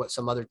transition and what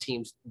some other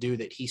teams do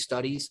that he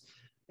studies.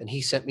 And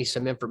he sent me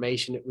some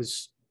information. It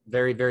was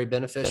very, very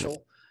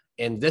beneficial.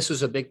 And this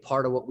was a big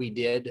part of what we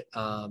did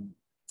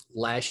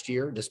last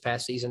year, this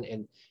past season,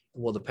 and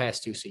the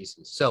past 2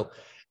 seasons. So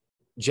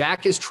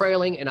Jack is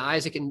trailing and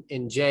Isaac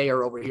and Jay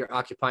are over here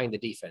occupying the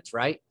defense,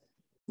 right?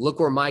 Look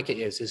where Micah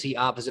is. Is he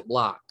opposite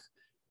block?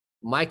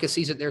 Micah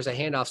sees that there's a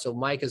handoff, so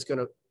Micah's going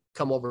to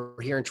come over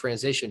here in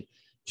transition.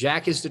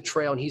 Jack is the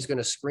trail, and he's going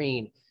to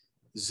screen.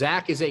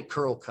 Zach is a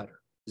curl cutter.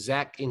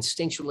 Zach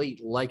instinctually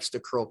likes to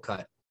curl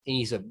cut, and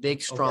he's a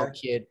big, strong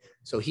kid,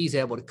 so he's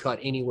able to cut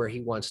anywhere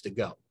he wants to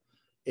go.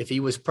 If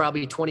he was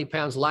probably 20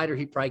 pounds lighter,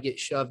 he'd probably get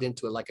shoved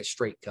into it like a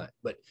straight cut.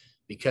 But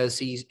because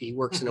he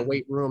works in a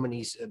weight room and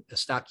he's a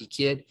stocky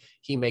kid,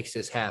 he makes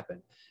this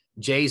happen.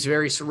 Jay's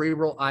very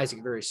cerebral.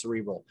 Isaac very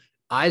cerebral.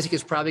 Isaac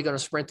is probably going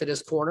to sprint to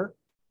this corner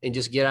and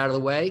just get out of the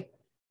way.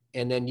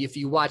 And then if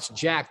you watch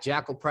Jack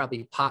will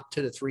probably pop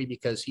to the 3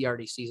 because he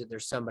already sees that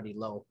there's somebody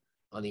low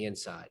on the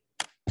inside.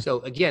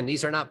 So again,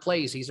 these are not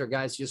plays. These are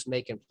guys just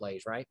making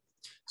plays, right?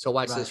 So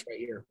watch this right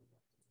here.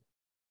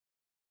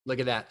 Look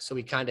at that. So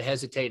he kind of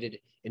hesitated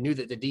and knew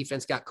that the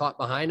defense got caught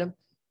behind him,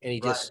 and he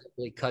just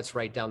simply cuts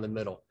right down the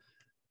middle.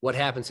 What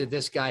happens if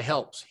this guy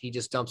helps? He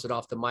just dumps it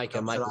off to Mike,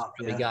 and Mike's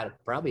probably got it,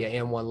 probably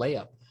an M1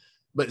 layup.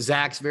 But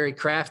Zach's very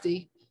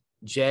crafty.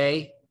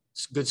 Jay,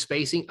 good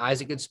spacing.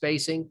 Isaac, good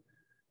spacing.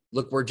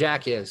 Look where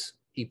Jack is.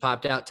 He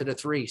popped out to the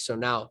 3. So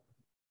now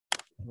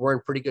we're in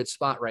a pretty good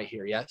spot right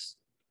here, yes?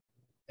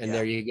 And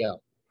there you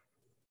go.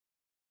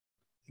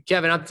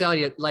 Kevin, I'm telling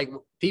you, like,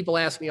 people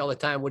ask me all the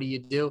time, what do you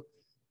do?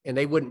 And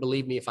they wouldn't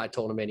believe me if I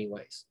told them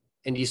anyways.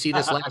 And you see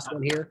this last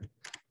one here?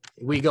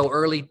 We go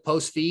early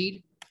post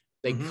feed.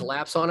 They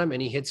collapse on him,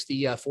 and he hits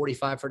the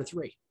 45 for the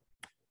 3.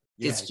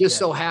 Yeah, It's just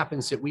so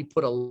happens that we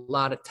put a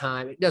lot of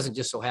time. It doesn't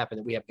just so happen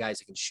that we have guys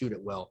that can shoot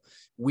it well.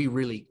 We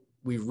really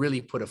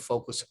put a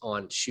focus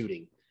on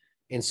shooting.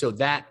 And so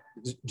that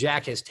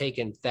Jack has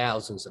taken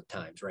thousands of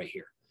times right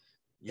here.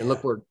 yeah. And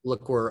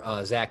look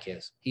where Zach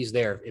is. He's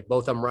there. If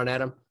both of them run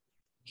at him,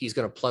 he's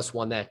going to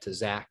 +1 that to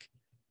Zach.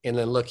 And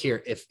then look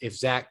here, if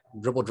Zach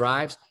dribble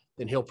drives,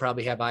 then he'll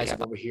probably have eyes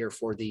over here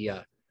for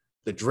the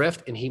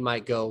drift, and he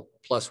might go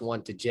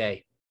 +1 to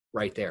Jay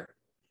right there.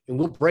 And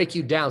we'll break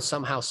you down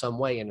somehow, some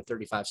way in a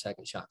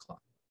 35-second shot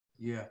clock.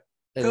 Yeah.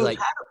 And Coach, like,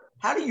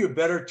 how do your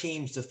better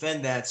teams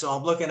defend that? So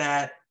I'm looking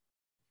at,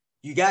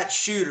 you got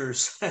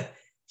shooters.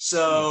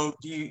 So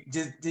do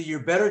your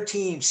better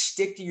teams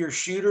stick to your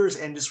shooters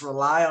and just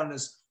rely on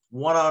this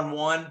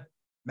one-on-one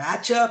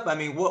matchup? I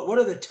mean, what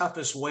are the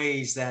toughest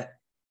ways that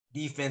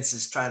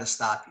defenses try to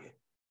stop you?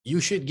 you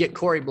should get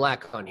Corey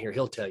Black on here.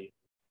 He'll tell you.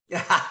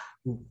 Yeah.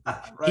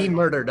 He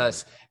murdered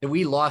us, and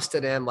we lost to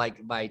them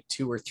like by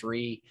 2 or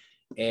 3.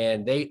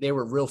 And they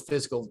were real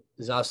physical.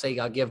 As I'll say,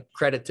 I'll give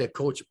credit to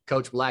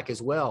Coach Black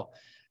as well.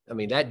 I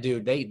mean, that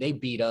dude, they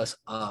beat us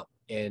up,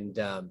 and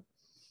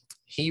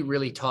he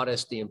really taught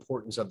us the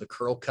importance of the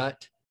curl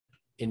cut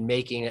and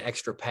making an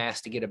extra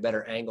pass to get a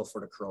better angle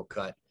for the curl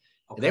cut.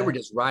 Okay. And they were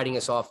just riding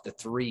us off the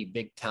 3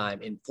 big time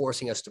and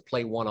forcing us to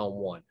play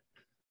one-on-one.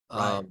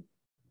 Right.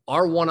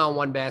 Our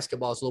one-on-one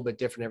basketball is a little bit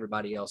different than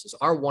everybody else's.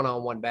 Our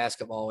one-on-one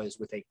basketball is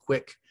with a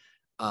quick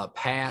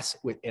pass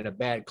and a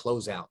bad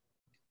closeout.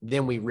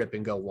 Then we rip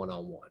and go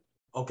one-on-one.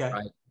 Okay.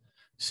 Right.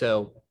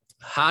 So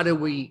how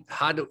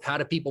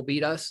do people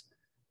beat us?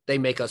 They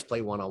make us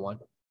play one-on-one.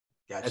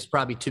 Gotcha. That's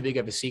probably too big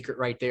of a secret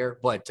right there,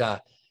 but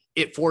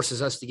it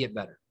forces us to get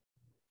better.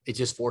 It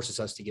just forces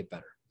us to get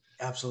better.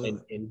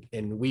 Absolutely.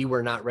 And we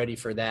were not ready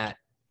for that.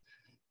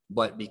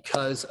 But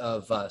because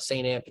of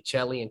St. Anne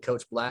Pacelli and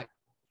Coach Black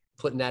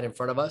putting that in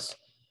front of us,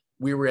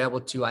 we were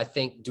able to, I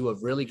think, do a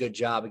really good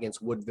job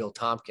against Woodville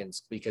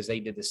Tompkins, because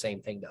they did the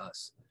same thing to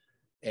us.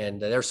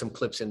 And there's some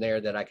clips in there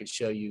that I could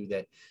show you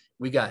that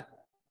we got,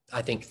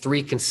 I think,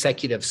 3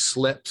 consecutive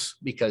slips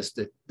because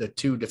the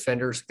 2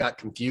 defenders got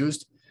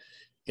confused.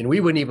 And we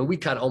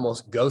kind of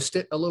almost ghost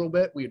it a little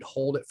bit. We'd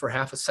hold it for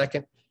half a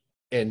second.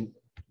 And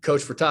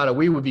Coach Furtado,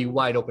 we would be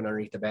wide open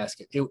underneath the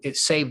basket. It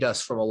saved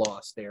us from a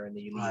loss there in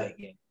the Elite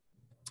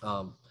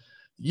game.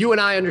 You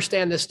and I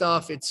understand this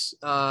stuff. It's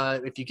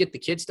if you get the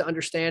kids to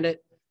understand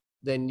it,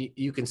 then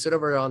you can sit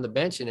over on the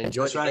bench and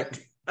enjoy it. Right.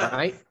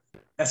 Right.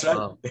 That's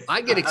right.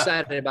 I get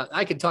excited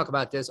I could talk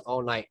about this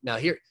all night. Now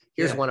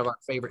here's one of our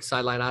favorite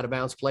sideline out of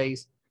bounds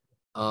plays.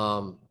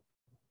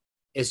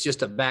 It's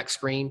just a back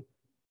screen.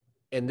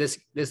 And this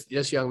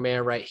young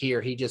man right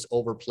here, he just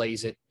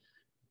overplays it.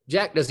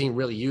 Jack doesn't even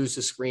really use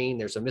the screen.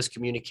 There's a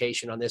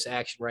miscommunication on this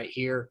action right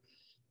here.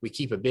 We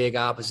keep a big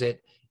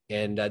opposite.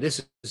 And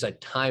this is a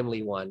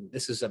timely one.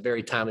 This is a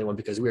very timely one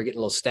because we were getting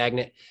a little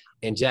stagnant,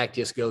 and Jack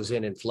just goes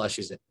in and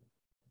flushes it.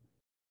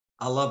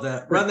 I love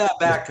that. Run that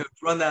back, Coach.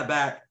 Run that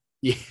back.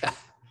 Yeah.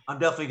 I'm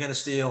definitely going to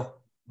steal.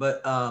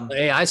 But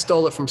hey, I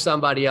stole it from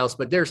somebody else.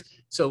 But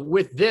so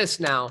with this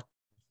now,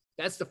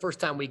 that's the first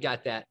time we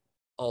got that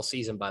all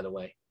season, by the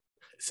way.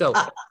 So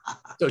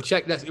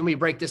check that. Let me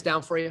break this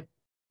down for you.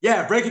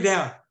 Yeah, break it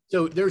down.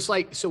 So there's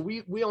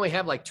we only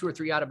have like 2 or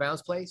 3 out of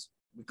bounds plays.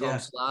 We call them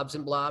slobs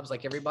and blobs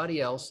like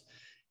everybody else.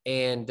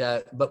 And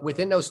but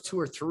within those 2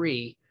 or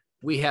 3,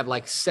 we have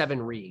like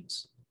 7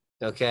 reads.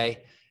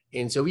 Okay.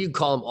 And so you can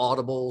call them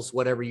audibles,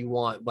 whatever you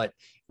want. But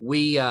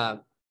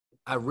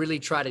I really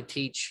try to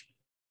teach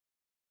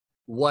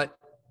what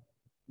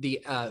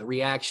the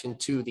reaction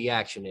to the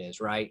action is,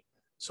 right?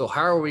 So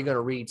how are we going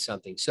to read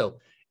something? So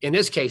in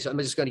this case, I'm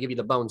just going to give you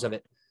the bones of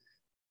it.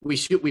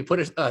 We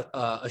put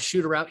a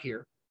shooter out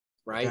here,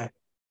 right? Okay.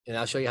 And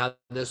I'll show you how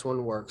this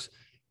one works.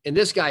 And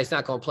this guy is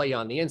not going to play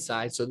on the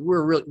inside, so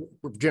we're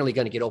generally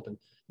going to get open.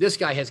 This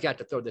guy has got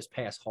to throw this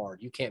pass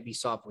hard. You can't be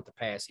soft with the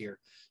pass here.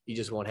 You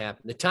just won't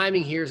happen. The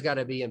timing here has got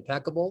to be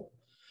impeccable,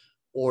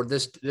 or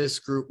this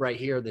group right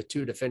here, the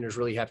 2 defenders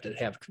really have to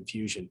have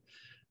confusion.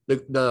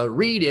 The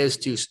read is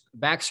to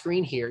back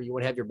screen here. You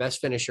want to have your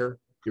best finisher,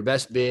 your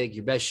best big,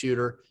 your best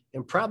shooter,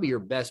 and probably your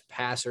best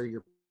passer,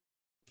 your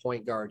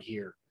point guard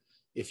here,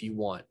 if you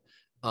want.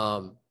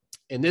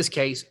 In this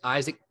case,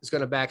 Isaac is going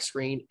to back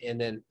screen,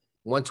 and then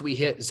once we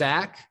hit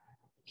Zach,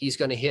 he's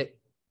going to hit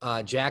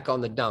Jack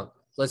on the dunk.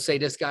 Let's say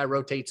this guy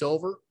rotates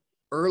over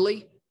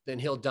early, then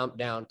he'll dump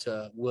down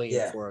to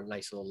William for a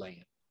nice little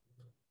lay-in.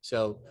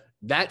 So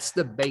that's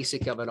the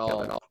basic of it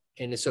all.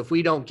 And so if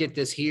we don't get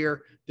this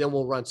here, then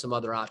we'll run some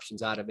other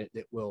options out of it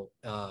that will,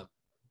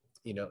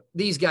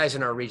 these guys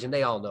in our region,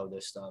 they all know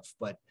this stuff.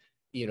 But,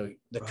 the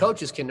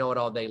coaches can know it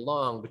all day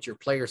long, but your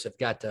players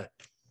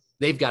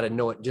they've got to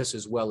know it just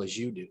as well as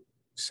you do.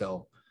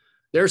 So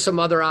there's some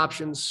other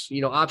options.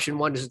 Option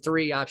 1 is the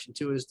 3. Option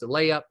 2 is the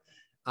layup.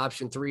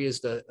 Option 3 is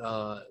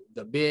the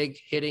big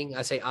hitting.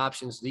 I say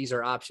options. These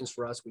are options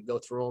for us. We go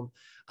through them.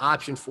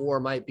 Option 4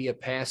 might be a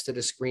pass to the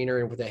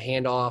screener and with a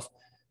handoff,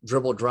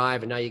 dribble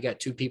drive, and now you got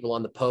 2 people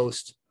on the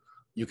post.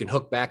 You can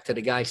hook back to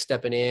the guy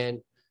stepping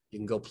in. You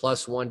can go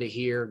 +1 to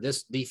here.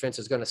 This defense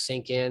is going to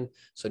sink in.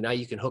 So now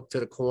you can hook to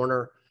the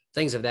corner,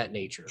 things of that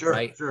nature,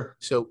 right? Sure.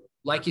 So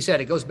like you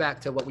said, it goes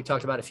back to what we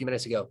talked about a few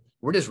minutes ago.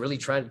 We're just really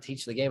trying to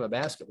teach the game of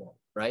basketball,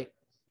 right?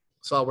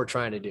 That's all we're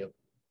trying to do.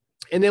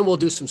 And then we'll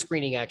do some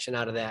screening action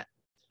out of that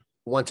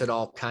once it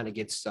all kind of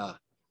gets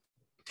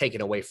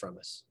taken away from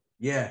us.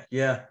 Yeah.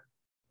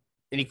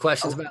 Any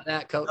questions about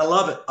that, Coach? I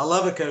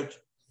love it, Coach.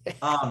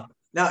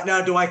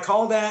 Now, do I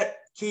call that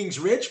Kings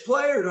Ridge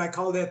play or do I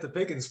call that the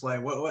Pickens play?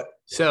 What?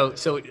 So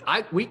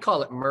we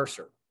call it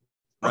Mercer,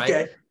 right?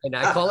 Okay. And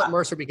I call it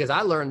Mercer because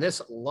I learned this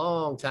a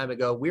long time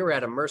ago. We were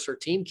at a Mercer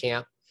team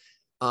camp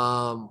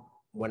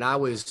when I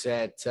was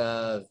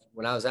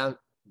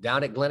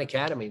down at Glen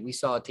Academy. We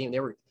saw a team, they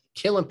were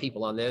killing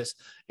people on this.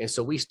 And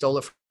so we stole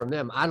it from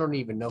them. I don't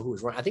even know who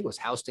was running. I think it was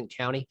Houston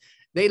County.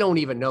 They don't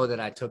even know that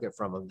I took it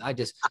from them. I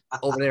just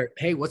over there,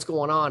 hey, what's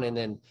going on? And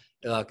then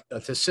the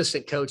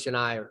assistant coach and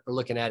I are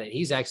looking at it.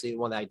 He's actually the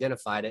one that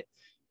identified it.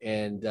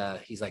 And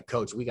he's like,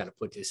 Coach, we got to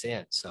put this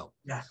in. So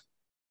yeah,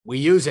 we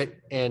use it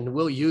and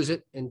we'll use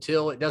it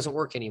until it doesn't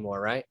work anymore,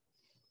 right?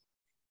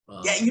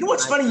 Yeah, you know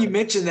what's funny? You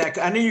mentioned that.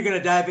 I know you're going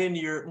to dive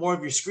into more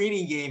of your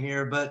screening game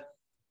here, but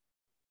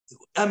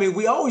I mean,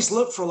 we always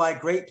look for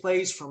like great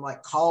plays from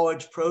like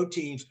college pro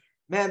teams.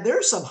 Man,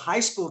 there's some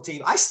high school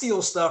teams. I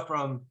steal stuff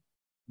from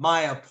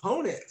my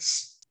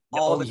opponents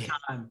all the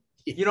time.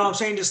 You know what I'm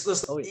saying? Just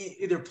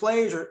either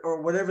plays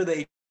or whatever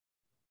they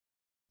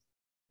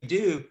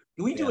do.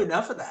 Do we do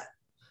enough of that?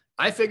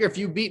 I figure if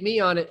you beat me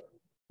on it,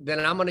 then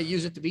I'm going to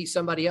use it to beat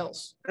somebody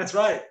else. That's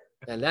right.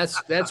 And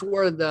that's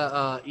where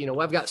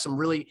I've got some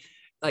really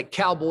like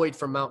Cal Boyd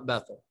from Mount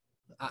Bethel.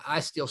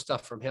 I steal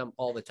stuff from him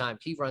all the time.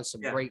 He runs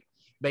some great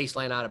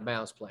baseline out of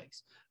bounds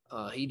plays.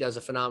 He does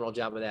a phenomenal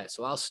job of that.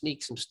 So I'll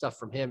sneak some stuff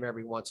from him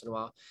every once in a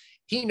while.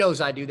 He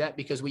knows I do that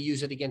because we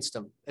use it against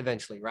him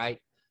eventually, right?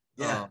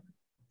 Yeah.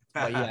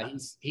 But yeah,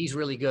 he's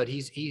really good.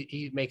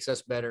 He makes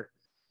us better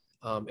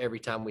every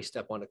time we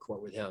step on the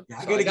court with him.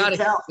 Yeah, so I got to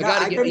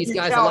get these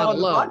guys a lot of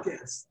love.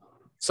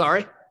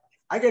 Sorry?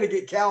 I got to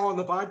get Cal on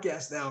the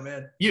podcast now,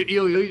 man.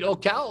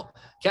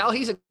 Cal,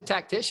 he's a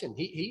tactician.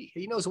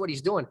 He knows what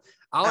he's doing.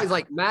 I always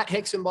like Matt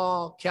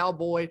Hicksonball, Cal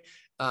Boyd,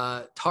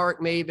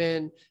 Tarek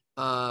Maven,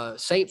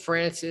 St.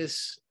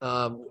 Francis.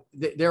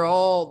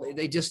 They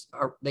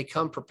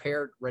come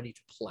prepared, ready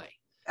to play.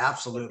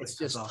 Absolutely. It's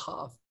just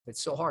tough.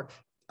 It's so hard.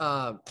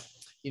 Coach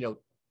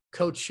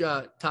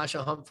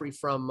Tasha Humphrey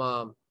from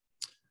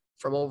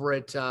over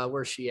at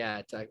where's she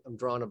at? I'm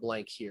drawing a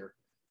blank here.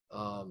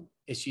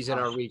 She's in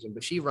our region,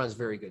 but she runs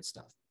very good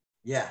stuff.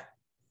 Yeah.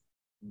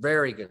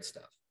 Very good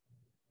stuff.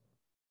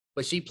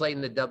 But she played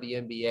in the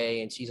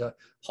WNBA and she's a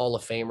Hall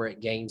of Famer at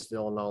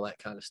Gainesville and all that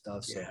kind of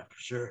stuff. So yeah, for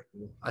sure.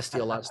 I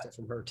steal a lot of stuff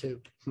from her too.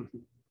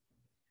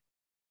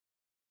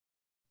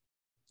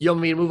 You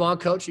want me to move on,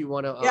 Coach? You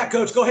want to? Yeah,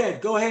 Coach, go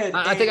ahead.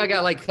 I think I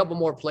got like a couple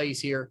more plays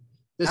here.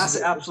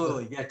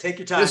 Absolutely. Yeah, take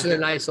your time. This is a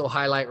nice little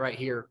highlight right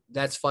here.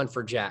 That's fun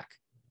for Jack.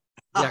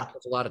 Jack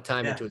puts a lot of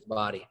time into his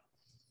body.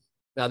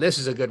 Now, this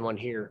is a good one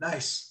here.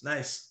 Nice.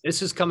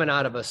 This is coming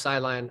out of a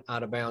sideline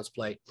out of bounds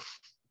play.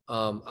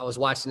 I was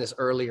watching this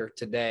earlier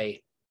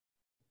today.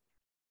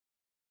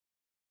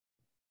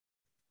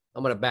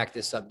 I'm going to back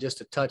this up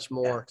just a touch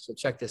more. Yeah. So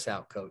check this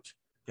out, Coach.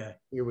 Okay.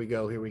 Here we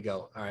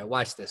go. All right,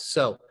 watch this.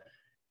 So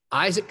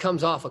Isaac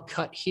comes off a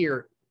cut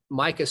here.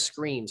 Micah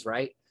screens,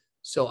 right?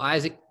 So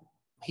Isaac,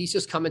 he's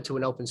just coming to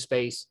an open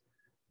space.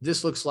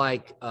 This looks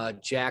like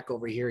Jack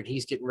over here, and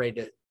he's getting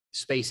ready to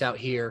space out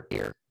here.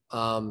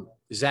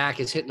 Zach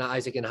is hitting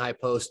Isaac in high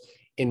post,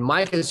 and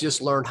Micah's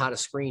just learned how to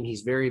screen.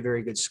 He's very,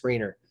 very good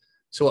screener.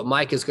 So what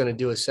Mike is going to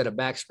do is set a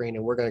back screen,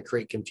 and we're going to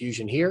create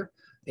confusion here,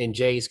 and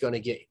Jay's going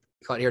to get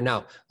caught here.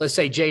 Now, let's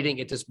say Jay didn't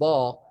get this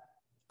ball.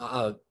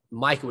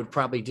 Micah would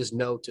probably just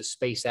know to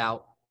space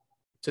out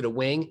to the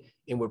wing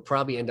and would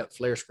probably end up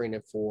flare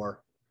screening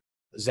for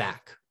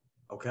Zach.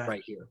 Okay.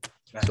 Right here.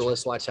 Gotcha. So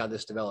let's watch how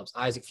this develops.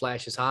 Isaac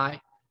flashes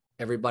high.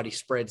 Everybody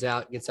spreads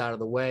out, gets out of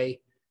the way.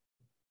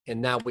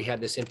 And now we have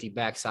this empty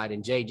backside,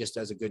 and Jay just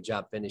does a good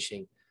job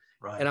finishing.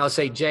 Right. And I'll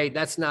say, Jay,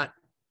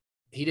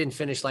 he didn't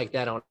finish like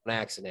that on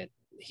accident.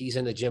 He's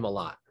in the gym a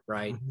lot,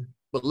 right? Mm-hmm.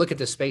 But look at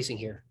the spacing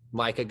here.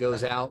 Micah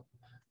goes out,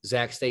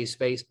 Zach stays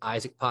spaced,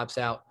 Isaac pops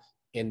out,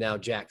 and now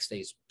Jack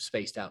stays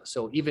spaced out.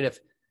 So even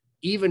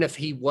if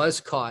he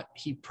was caught,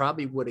 he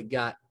probably would have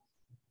been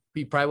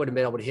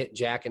able to hit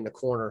Jack in the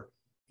corner,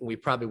 and we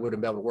probably would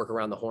have been able to work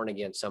around the horn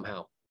again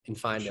somehow and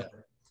find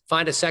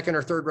a second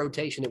or third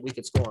rotation that we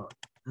could score on.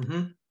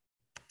 Mm-hmm.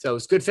 So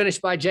it's good finish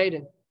by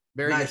Jaden.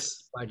 Very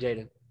nice good by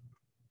Jaden.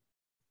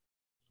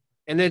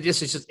 And then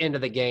this is just end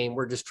of the game.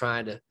 We're just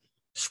trying to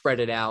spread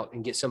it out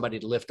and get somebody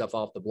to lift up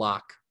off the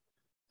block.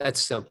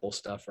 That's simple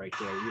stuff right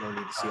there. You don't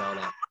need to see all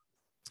that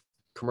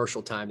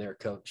commercial time there,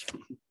 Coach.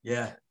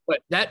 Yeah.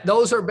 But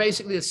those are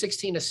basically the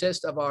 16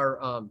 assists of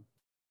our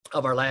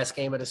last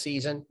game of the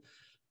season,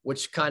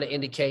 which kind of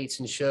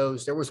indicates and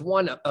shows there was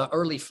one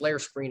early flare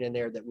screen in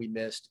there that we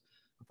missed.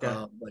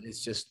 Okay. But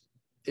it's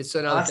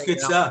another that's thing.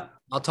 Good stuff.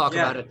 I'll talk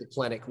about it at the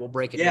clinic. We'll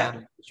break it down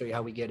and show you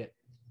how we get it.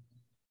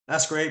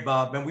 That's great,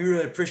 Bob. Man, we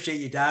really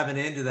appreciate you diving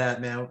into that,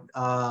 man.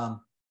 I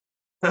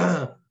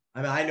mean,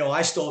 I know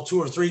I stole 2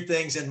 or 3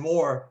 things and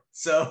more.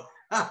 So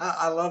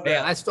I love that.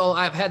 Yeah,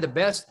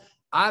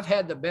 I've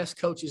had the best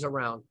coaches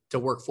around to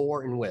work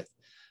for and with.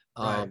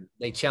 Right.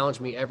 They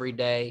challenge me every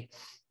day,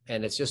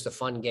 and it's just a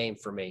fun game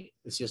for me.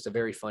 It's just a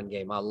very fun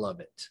game. I love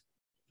it.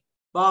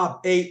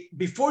 Bob, hey,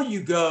 before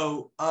you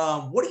go,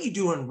 what are you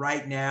doing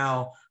right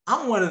now?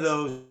 I'm one of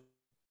those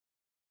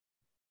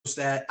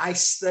that I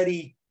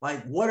study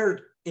like what are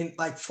in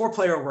like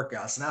 4-player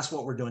workouts, and that's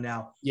what we're doing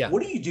now. Yeah.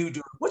 What do you do?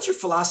 What's your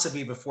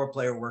philosophy of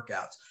 4-player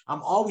workouts?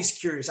 I'm always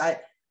curious. I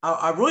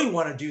really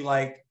want to do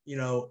like,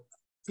 2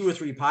 or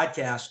 3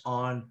 podcasts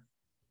on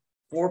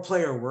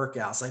 4-player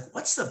workouts. Like,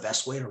 what's the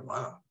best way to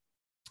run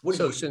them?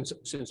 So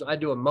since I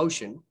do a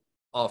motion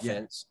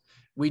offense,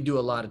 we do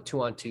a lot of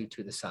 2-on-2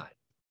 to the side.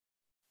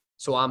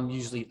 So I'm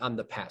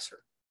the passer.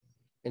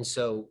 And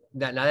so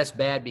now that's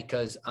bad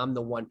because I'm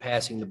the one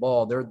passing the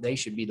ball. They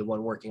should be the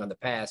one working on the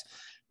pass.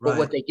 But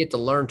what they get to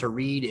learn to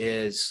read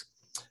is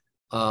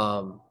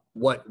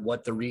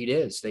what the read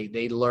is.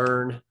 They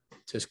learn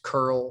to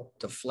curl,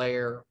 to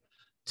flare,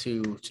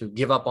 to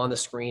give up on the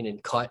screen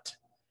and cut.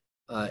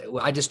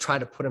 I just try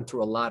to put them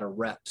through a lot of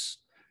reps.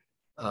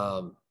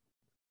 They're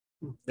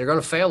going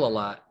to fail a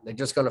lot. They're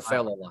just going to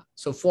fail a lot.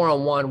 So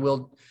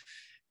 4-on-1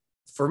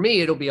 for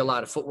me, it'll be a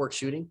lot of footwork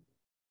shooting.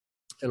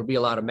 It'll be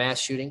a lot of mass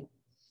shooting.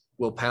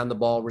 We'll pound the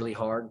ball really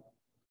hard.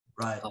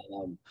 Right.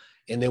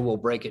 And then we'll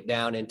break it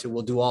down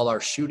we'll do all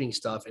our shooting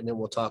stuff. And then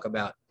we'll talk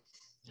about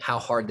how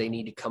hard they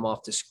need to come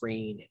off the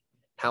screen,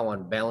 how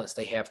unbalanced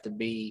they have to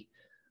be.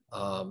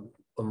 I'm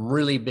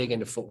really big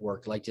into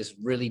footwork, like just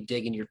really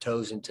digging your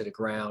toes into the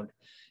ground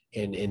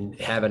and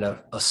having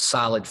a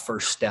solid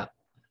first step,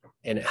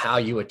 and how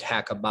you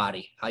attack a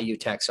body, how you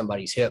attack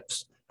somebody's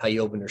hips, how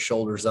you open their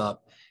shoulders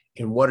up,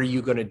 and what are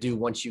you going to do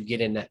once you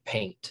get in that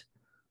paint?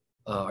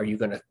 Are you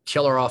going to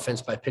kill our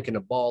offense by picking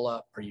the ball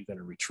up? Are you going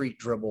to retreat,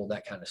 dribble,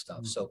 that kind of stuff?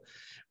 Mm-hmm. So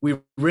we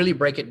really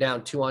break it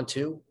down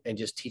 2-on-2 and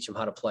just teach them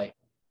how to play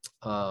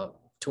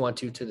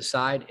 2-on-2 to the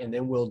side. And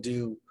then we'll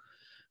do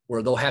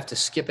where they'll have to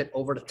skip it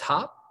over the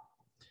top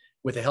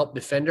with a help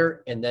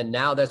defender. And then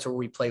now that's where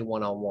we play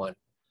 1-on-1.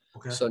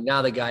 Okay. So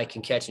now the guy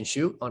can catch and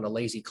shoot on a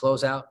lazy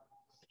closeout.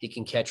 He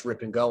can catch,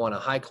 rip and go on a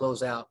high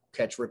closeout,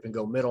 catch, rip and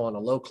go middle on a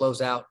low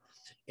closeout.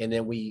 And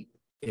then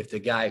if the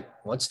guy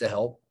wants to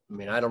help, I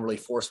mean, I don't really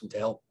force them to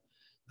help.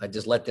 I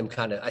just let them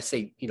I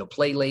say,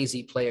 play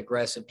lazy, play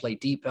aggressive, play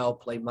deep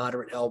help, play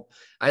moderate help.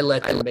 I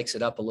let them mix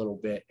it up a little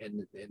bit.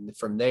 And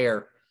from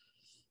there,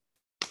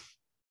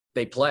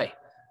 they play.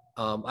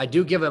 I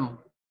do give them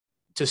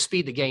to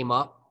speed the game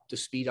up, to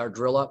speed our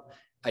drill up,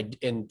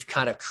 and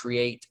kind of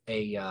create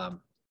a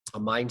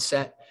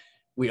mindset.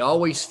 We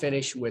always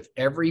finish with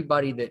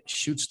everybody that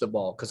shoots the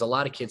ball, because a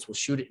lot of kids will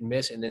shoot it and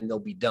miss, and then they'll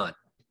be done,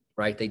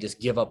 right? They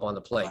just give up on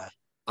the play. Right.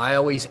 I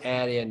always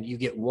add in, you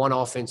get 1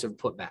 offensive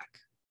putback.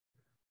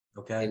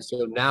 Okay. And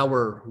so now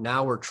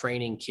we're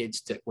training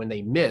kids to, when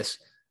they miss,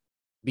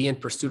 be in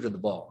pursuit of the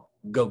ball,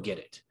 go get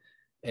it.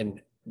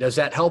 And does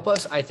that help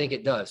us? I think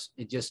it does.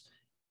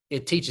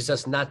 It teaches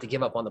us not to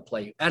give up on the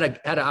play. I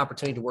had an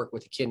opportunity to work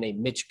with a kid named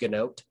Mitch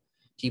Ganote.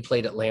 He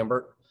played at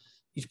Lambert.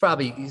 He's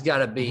probably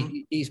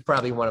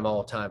one of my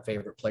all-time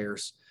favorite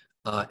players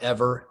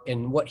ever.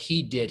 And what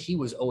he did, he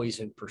was always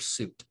in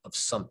pursuit of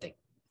something.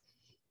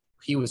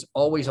 He was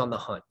always on the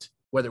hunt,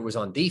 whether it was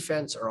on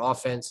defense or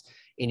offense,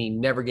 and he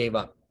never gave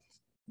up.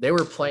 They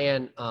were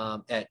playing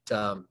at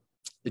the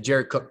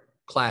Jared Cook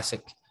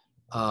Classic.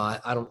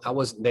 I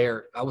wasn't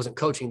there. I wasn't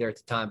coaching there at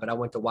the time, but I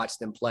went to watch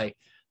them play.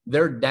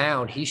 They're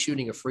down. He's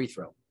shooting a free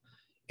throw,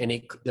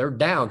 and they're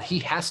down. He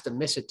has to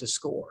miss it to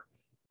score,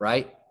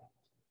 right?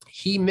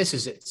 He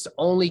misses it. It's the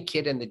only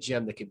kid in the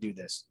gym that could do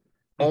this.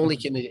 Only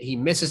kid. He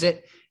misses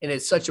it, and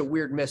it's such a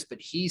weird miss, but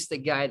he's the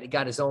guy that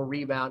got his own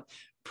rebound,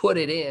 put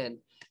it in,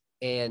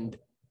 and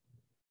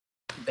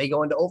they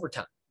go into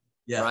overtime.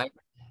 Yeah. Right.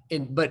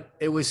 But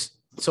it was,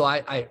 so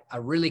I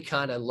really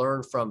kind of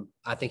learned from,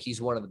 I think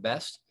he's one of the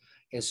best.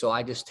 And so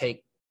I just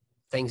take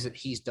things that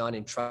he's done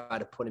and try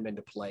to put him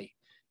into play.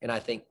 And I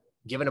think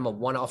giving him a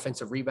 1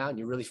 offensive rebound,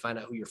 you really find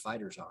out who your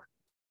fighters are.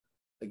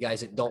 The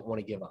guys that don't want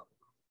to give up.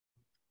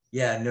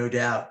 Yeah, no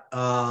doubt.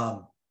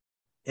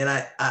 And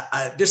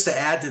I just to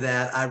add to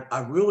that, I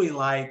really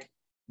like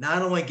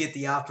not only get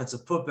the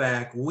offensive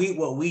putback,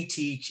 what we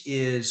teach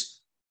is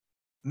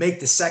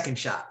make the second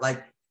shot,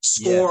 like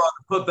score on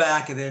the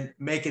putback and then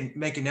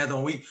make another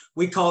one.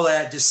 We call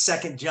that just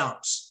second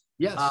jumps.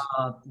 Yes.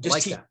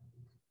 Just like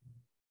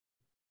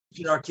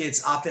teaching our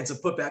kids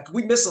offensive putback.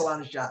 We miss a lot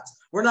of shots.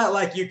 We're not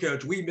like you,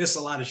 Coach. We miss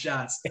a lot of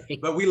shots,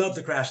 but we love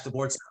to crash the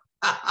boards.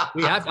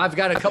 I've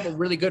got a couple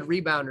really good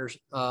rebounders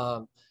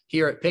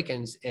here at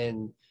Pickens,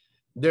 and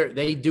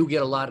they do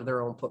get a lot of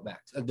their own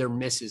putbacks. Their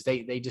misses.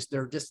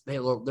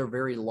 They're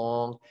very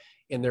long,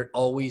 and they're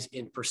always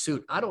in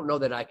pursuit. I don't know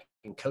that I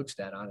can coach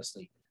that,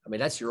 honestly. I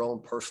mean, that's your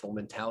own personal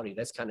mentality.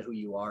 That's kind of who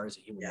you are as a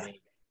human being.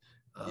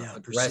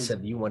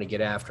 Aggressive, you want to get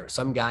after it.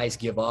 Some guys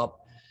give up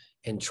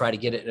and try to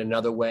get it in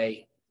another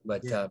way.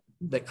 But Yeah.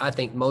 I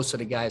think most of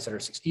the guys that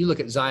are, you look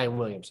at Zion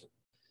Williamson.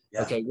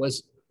 Yeah. Okay,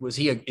 is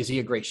he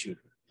a great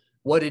shooter?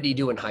 What did he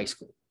do in high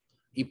school?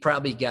 He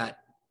probably got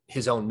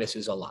his own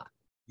misses a lot,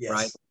 Yes.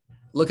 right?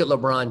 Look at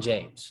LeBron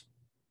James.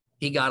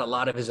 He got a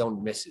lot of his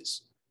own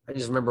misses. I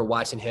just remember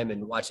watching him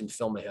and watching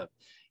film of him.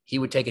 He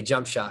would take a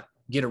jump shot,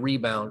 get a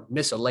rebound,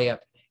 miss a layup,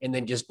 and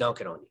then just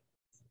dunk it on you.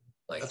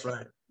 Like, That's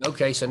right.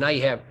 Okay, so now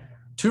you have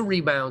 2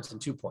 rebounds and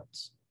 2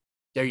 points.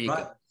 There you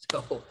Right.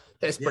 go. So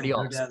that's pretty no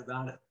awesome. doubt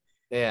about it.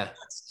 Yeah.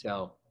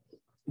 So,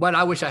 but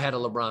I wish I had a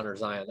LeBron or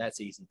Zion. That's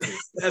easy too.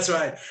 That's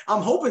right.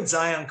 I'm hoping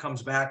Zion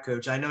comes back,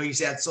 Coach. I know he's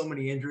had so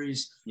many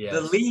injuries. Yes.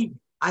 The league,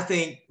 I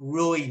think,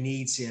 really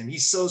needs him.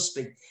 He's so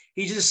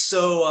he's just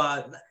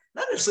so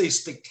not necessarily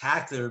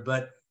spectacular,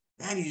 but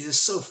man, he's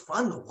just so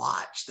fun to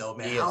watch, though,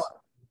 man.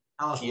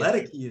 How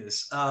athletic he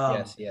is.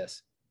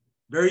 Yes.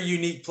 Very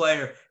unique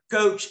player.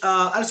 Coach,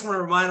 I just want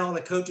to remind all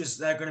the coaches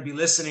that are going to be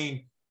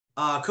listening,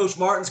 Coach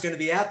Martin's going to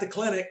be at the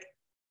clinic,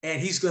 and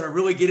he's going to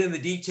really get in the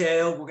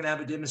detail. We're going to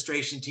have a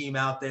demonstration team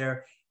out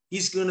there.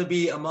 He's going to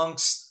be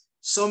amongst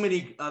so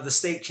many of the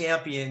state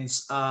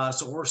champions.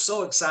 So we're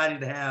so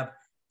excited to have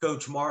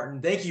Coach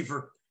Martin. Thank you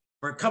for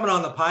coming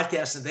on the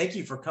podcast, and thank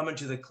you for coming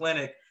to the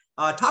clinic.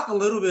 Talk a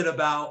little bit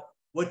about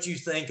what you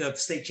think of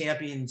state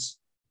champions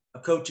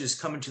coaches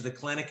coming to the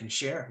clinic, and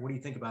share. What do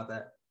you think about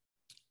that?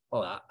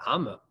 Well,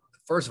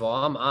 first of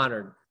all, I'm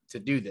honored to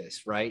do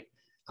this, right?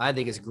 I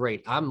think it's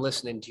great. I'm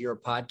listening to your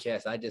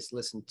podcast. I just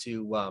listened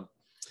to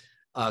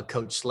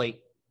Coach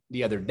Slate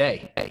the other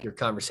day, your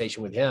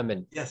conversation with him,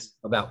 and yes,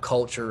 about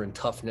culture and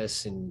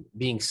toughness and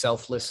being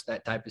selfless,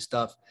 that type of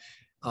stuff.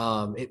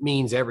 It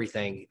means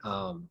everything.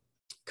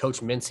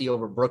 Coach Mincy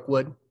over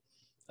Brookwood.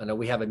 I know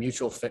we have a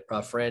mutual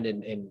friend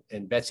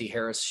in Betsy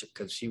Harris,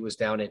 because she was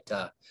down at,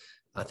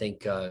 I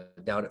think,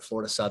 down at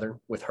Florida Southern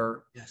with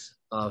her. yes.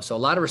 So a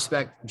lot of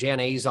respect. Jan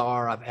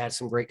Azar, I've had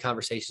some great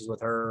conversations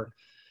with her.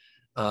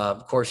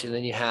 Of course, and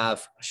then you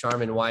have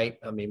Charmin White.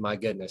 I mean, my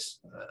goodness,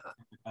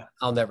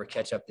 I'll never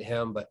catch up to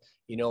him. But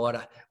you know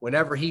what?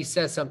 Whenever he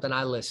says something,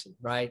 I listen,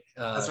 right?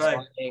 That's right.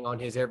 So I hang on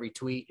his every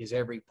tweet, his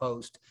every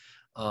post.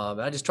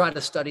 I just try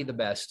to study the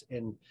best.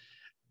 And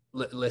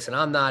listen,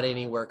 I'm not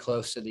anywhere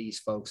close to these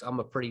folks. I'm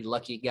a pretty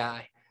lucky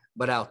guy,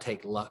 but I'll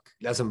take luck.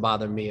 It doesn't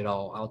bother me at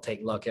all. I'll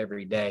take luck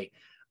every day.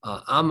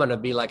 I'm going to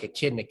be like a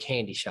kid in a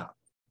candy shop,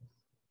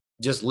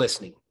 just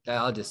listening.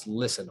 I'll just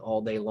listen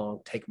all day long,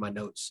 take my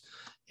notes,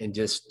 and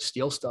just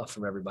steal stuff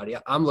from everybody.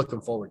 I'm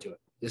looking forward to it.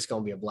 It's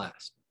going to be a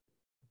blast.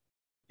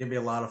 It'll be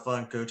a lot of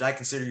fun, Coach. I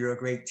consider you a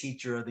great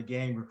teacher of the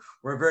game.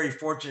 We're very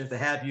fortunate to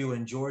have you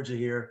in Georgia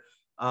here,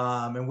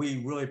 and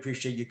we really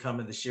appreciate you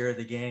coming to share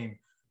the game.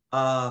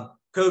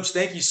 Coach,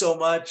 thank you so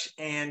much,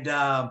 and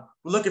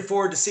we're looking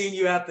forward to seeing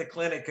you at the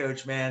clinic,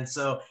 Coach, man.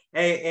 So,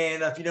 hey,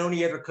 and if you know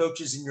any other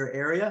coaches in your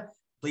area,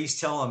 please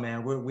tell them,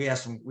 man. We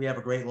have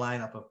a great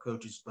lineup of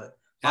coaches, but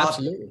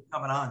absolutely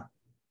coming on.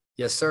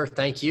 Yes, sir.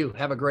 Thank you.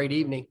 Have a great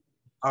evening.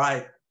 All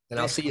right. And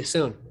I'll see you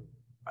soon.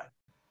 Bye.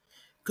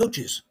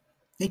 Coaches,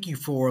 thank you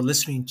for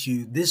listening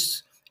to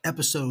this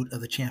episode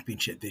of the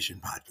Championship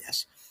Vision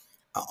podcast.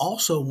 I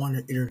also want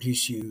to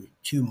introduce you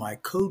to my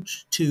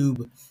Coach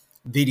Tube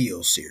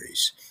video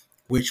series,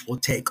 which will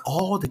take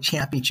all the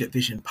Championship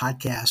Vision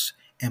podcasts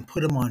and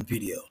put them on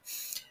video.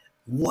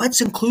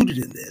 What's included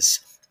in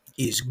this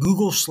is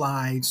Google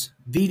Slides,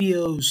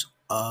 videos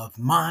of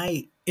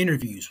my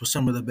interviews with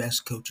some of the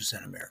best coaches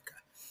in America.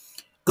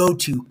 Go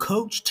to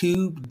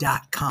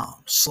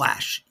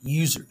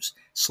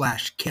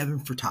coachtube.com/users/Kevin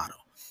Furtado,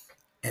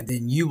 and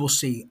then you will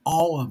see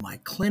all of my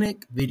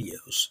clinic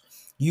videos.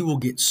 You will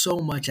get so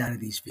much out of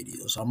these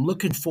videos. I'm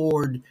looking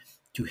forward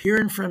to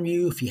hearing from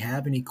you. If you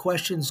have any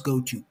questions, go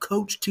to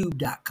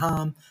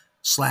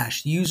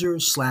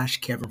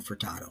coachtube.com/users/Kevin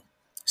Furtado.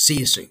 See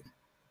you soon.